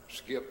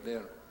skip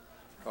dinner,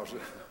 because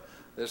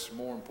this is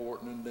more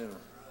important than dinner,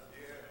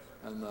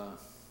 and the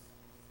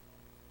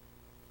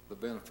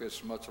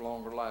benefits are much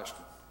longer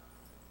lasting.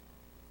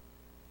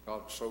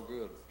 God's so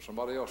good.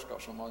 Somebody else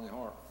got something on your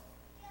heart.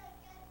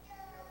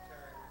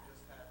 Terry, we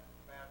just had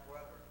bad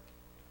weather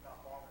not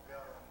long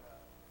ago,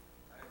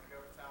 and I had to go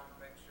to town to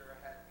make sure I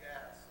had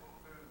gas and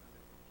food.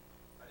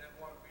 I didn't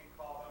want to be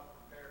caught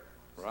unprepared.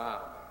 Right.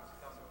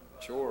 Coming,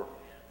 Sure. If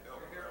you're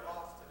here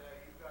lost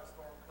today, you've got a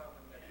storm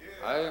coming that you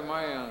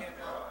Amen.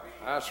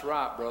 That's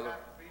right, brother.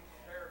 have to be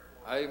prepared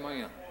for.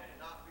 Amen.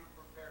 Not be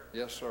prepared.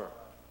 Yes, sir.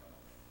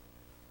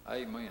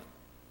 Amen.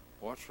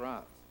 Well, that's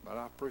right. But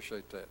I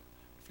appreciate that.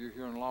 If you're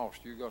here and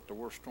lost, you got the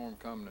worst storm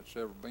coming that's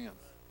ever been.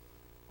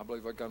 I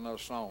believe I got another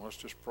song. Let's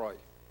just pray.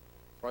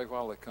 Pray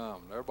while they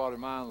come. Everybody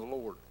mind the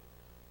Lord.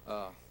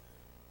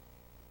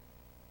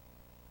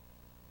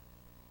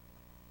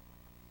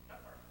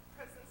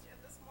 Presents yet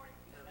this morning.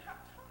 We didn't have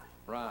time.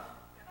 Right.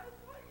 And I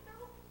thought,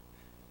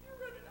 you're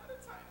running out of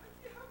time if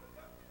you haven't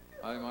got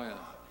your Amen.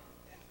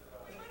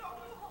 We went all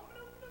go home and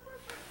opened up our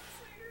presents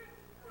later, and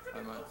we're going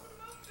to Amen. open them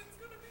up, and it's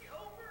going to be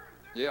over,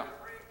 and they're Yeah. going to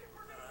break, and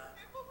we're going to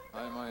forget what we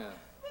got. Amen.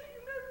 But you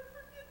never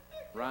forget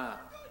that Right.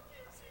 God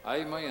gives you.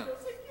 Amen. He'll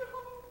take you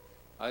home.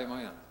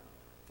 Amen.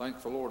 Thank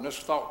the Lord. And this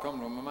thought come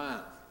to my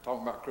mind,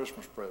 talking about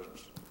Christmas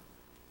presents.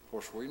 Of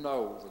course, we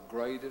know the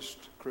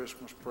greatest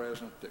Christmas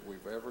present that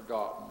we've ever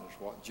gotten is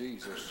what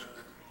Jesus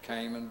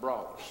came and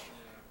brought us.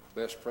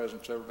 Best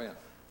present's ever been.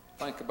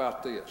 Think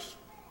about this.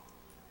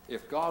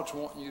 If God's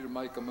wanting you to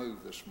make a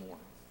move this morning,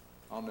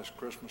 on this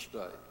Christmas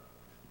day,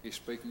 He's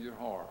speaking to your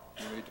heart.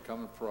 You need to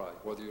come and pray,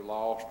 whether you're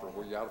lost or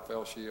whether you're out of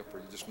fellowship or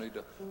you just need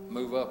to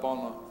move up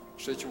on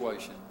the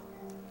situation.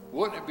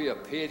 Wouldn't it be a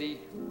pity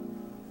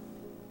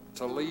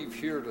to leave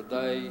here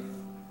today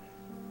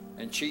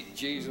and cheat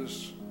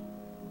Jesus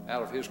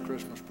out of His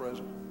Christmas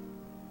present?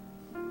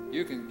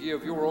 You can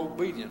give your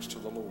obedience to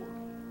the Lord.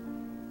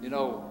 You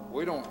know,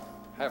 we don't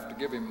have to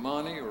give Him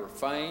money or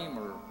fame,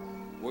 or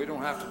we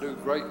don't have to do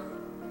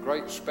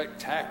great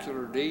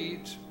spectacular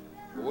deeds,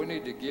 but we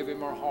need to give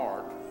Him our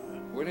heart.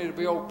 We need to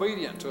be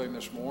obedient to Him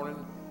this morning.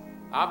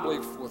 I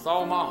believe with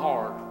all my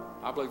heart,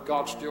 I believe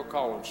God's still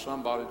calling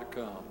somebody to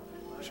come.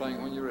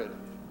 Sing when you're ready.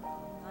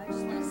 I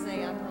just want to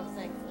say I'm real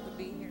thankful to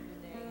be here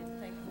today and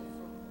thankful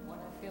for what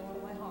I feel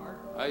in my heart.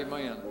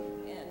 Amen.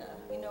 And,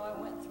 I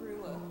went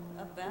through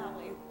a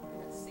valley,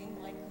 and it seemed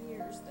like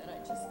years that I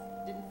just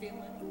didn't feel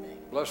anything.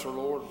 Bless the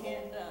Lord.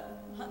 And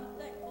I'm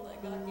thankful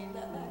that God gave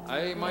that back to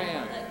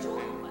Amen. me. That joy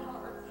in my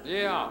heart.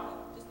 Yeah.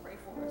 Just pray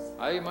for us.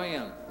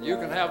 Amen. You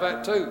can have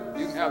that too.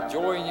 You can have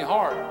joy in your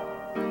heart.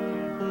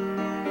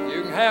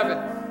 You can have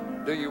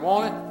it. Do you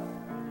want it?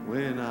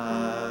 When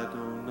I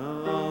don't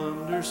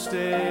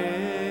understand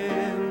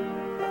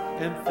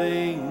and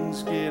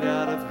things get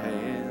out of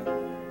hand,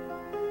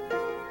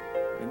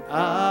 and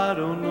I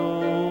don't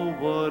know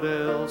what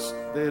else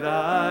that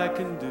I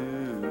can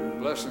do.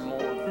 Bless Him,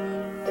 Lord.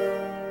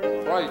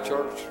 Pray,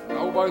 church.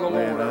 Obey the Lord.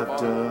 When I've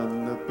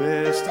done the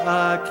best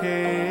I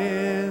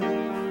can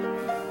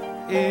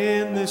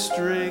in the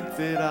strength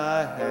that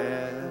I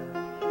had,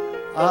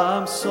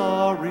 I'm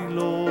sorry,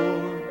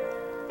 Lord,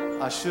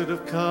 I should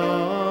have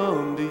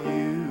come to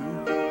you.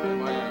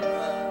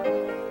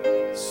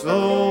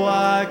 So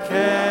I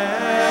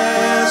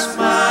cast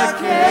my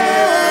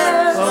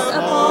cares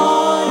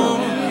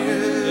upon you.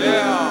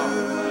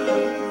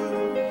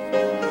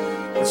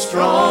 The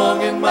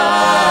strong and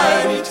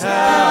mighty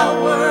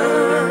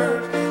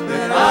tower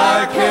that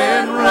I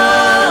can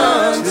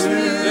run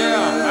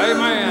to.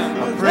 Amen.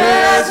 A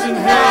present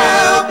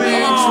help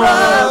in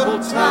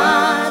troubled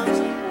times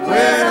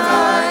when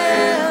I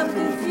am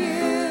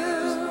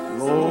confused.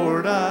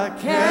 Lord, I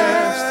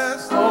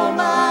cast all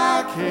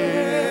my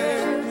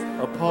cares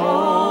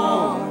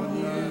upon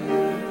you.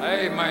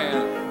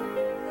 Amen.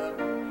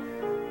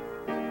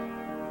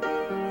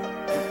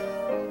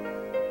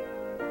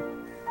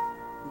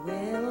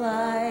 Will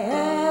I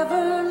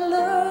ever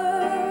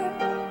learn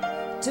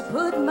to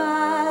put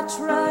my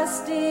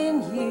trust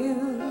in you?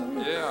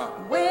 Yeah.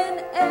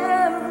 When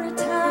every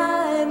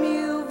time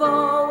you've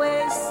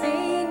always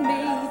seen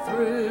me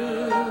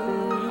through.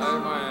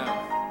 Amen.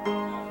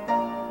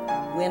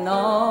 When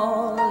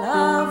all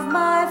of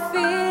my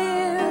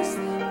fears,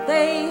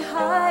 they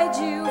hide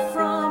you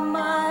from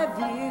my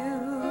view.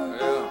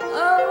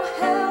 Oh,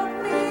 help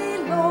me,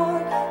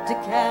 Lord, to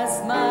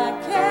cast my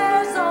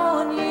cares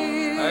on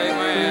you.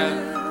 Amen.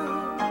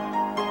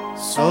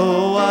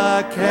 So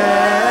I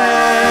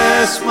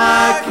cast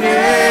my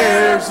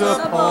cares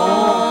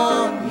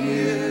upon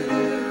you.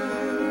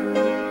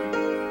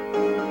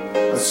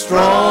 A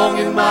strong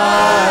and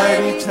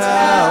mighty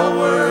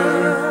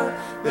tower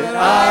that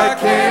I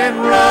can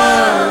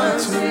run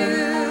to.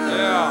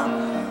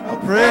 A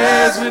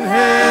present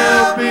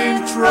help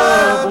in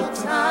troubled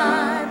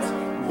times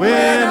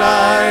when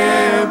I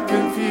am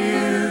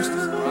confused.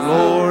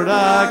 Lord,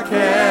 I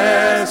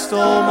cast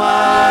all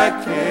my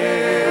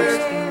cares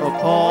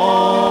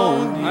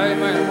upon you.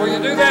 Amen. Will you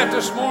do that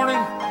this morning?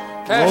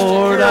 Cast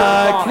Lord, your cares I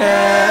upon Him.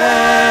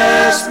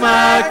 cast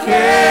my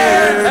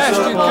cares Cast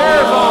your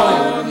cares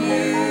on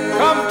Him.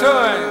 Come to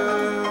Him.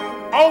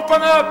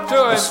 Open up to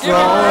Him. A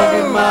strong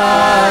and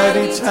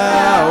mighty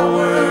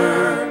tower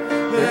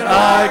that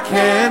I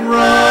can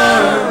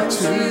run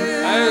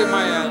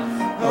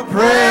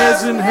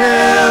present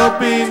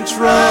help in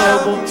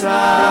troubled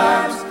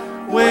times.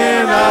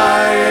 When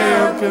I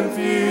am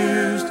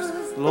confused,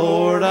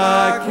 Lord,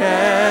 I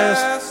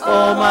cast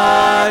all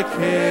my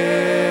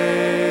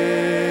cares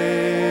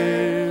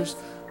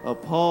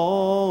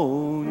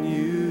upon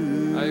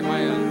you.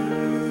 Amen.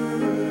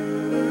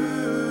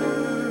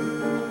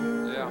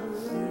 Yeah.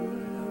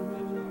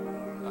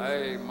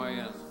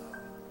 Amen.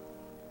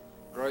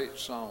 Great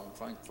song.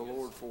 Thank the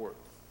Lord for it.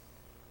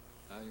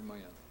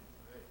 Amen.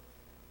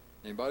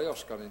 Anybody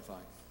else got anything?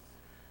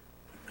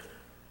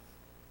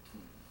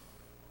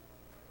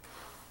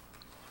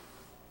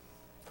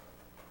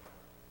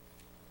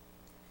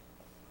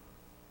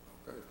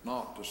 Okay, if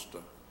not, just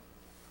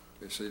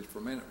be seated for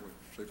a minute. We'll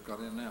see if we've got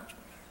any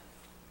announcements.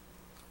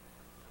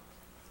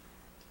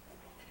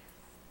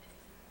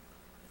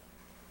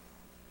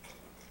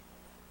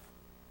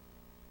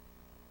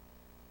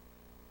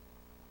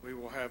 We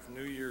will have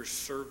New Year's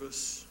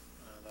service.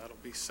 That'll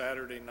be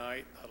Saturday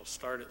night. That'll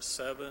start at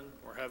 7.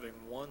 We're having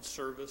one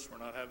service. We're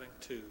not having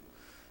two.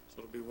 So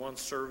it'll be one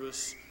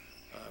service.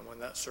 When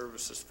that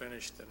service is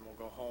finished, then we'll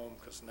go home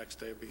because the next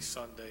day will be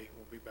Sunday.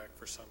 We'll be back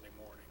for Sunday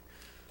morning.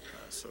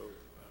 So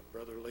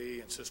Brother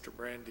Lee and Sister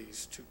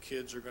Brandy's 2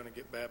 kids are going to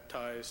get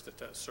baptized at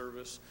that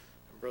service.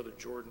 And Brother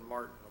Jordan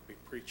Martin will be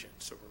preaching.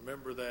 So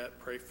remember that.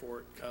 Pray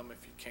for it. Come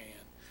if you can.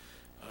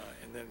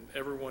 And then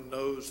everyone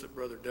knows that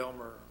Brother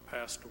Delmer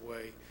passed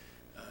away.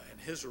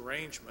 And his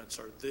arrangements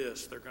are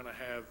this. They're going to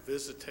have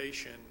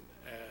visitation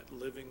at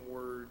Living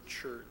Word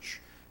Church.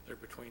 They're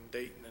between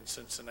Dayton and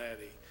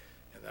Cincinnati.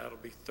 And that'll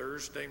be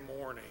Thursday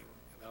morning.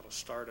 And that'll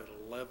start at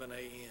 11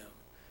 a.m.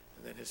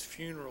 And then his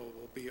funeral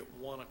will be at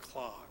 1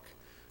 o'clock.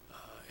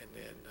 And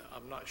then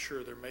I'm not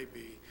sure, there may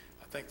be,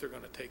 I think they're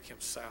going to take him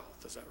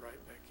south. Is that right,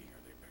 Becky?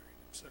 Are they burying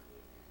him south?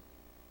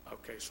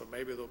 Okay, so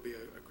maybe there'll be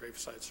a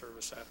graveside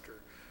service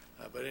after.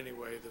 But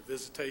anyway, the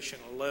visitation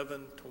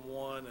 11 to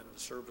 1 and the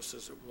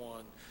services at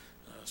 1.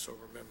 So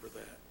remember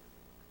that.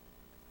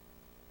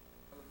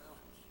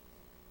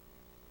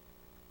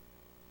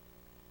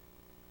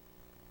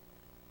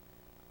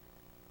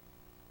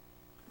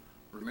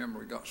 Remember,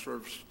 we got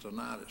service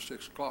tonight at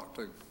 6 o'clock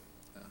too,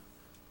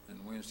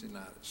 and Wednesday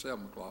night at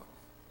 7 o'clock.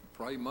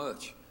 Pray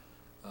much.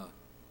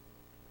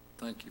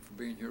 Thank you for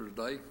being here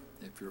today.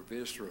 If you're a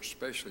visitor,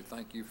 especially,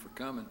 thank you for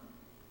coming.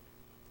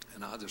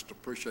 And I just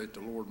appreciate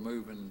the Lord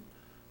moving.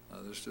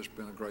 This has just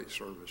been a great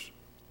service.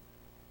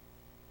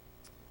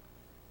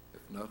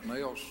 If nothing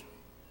else,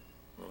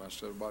 well, I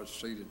said everybody's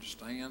seated to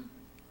stand.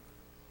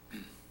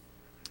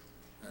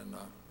 And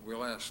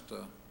we'll ask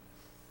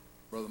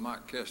Brother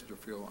Mike Kester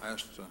if he'll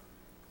ask the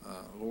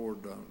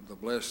Lord the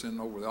blessing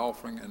over the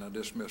offering and a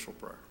dismissal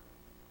prayer.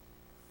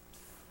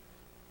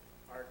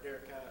 Our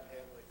dear kind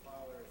Heavenly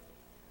Father,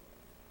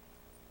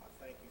 I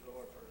thank you,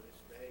 Lord, for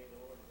this day,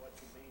 Lord, what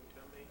you mean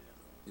to me.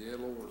 Yeah,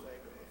 Lord.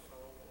 Saving my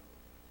soul.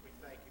 We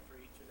thank you for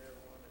each and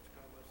every one that's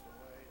come us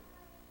away.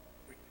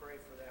 We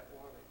pray for that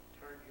one that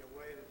turned you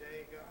away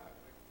today, God.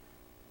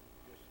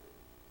 We just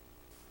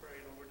pray,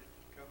 Lord, that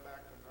you come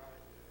back tonight.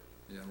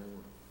 Yeah,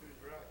 Lord. Do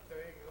the right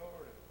thing,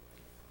 Lord.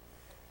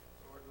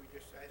 Lord, we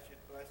just ask you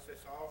to bless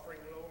this offering,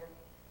 Lord,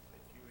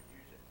 that you would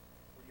use it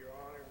for your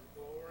honor and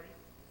glory.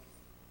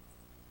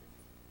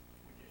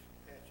 We just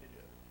ask you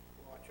to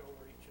watch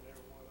over each and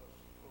every one of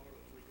us, Lord,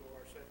 as we go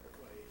our separate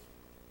ways.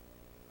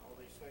 All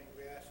these things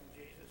we ask in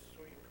Jesus'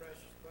 sweet and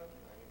precious blood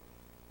name.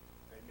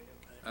 Amen.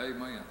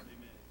 Amen.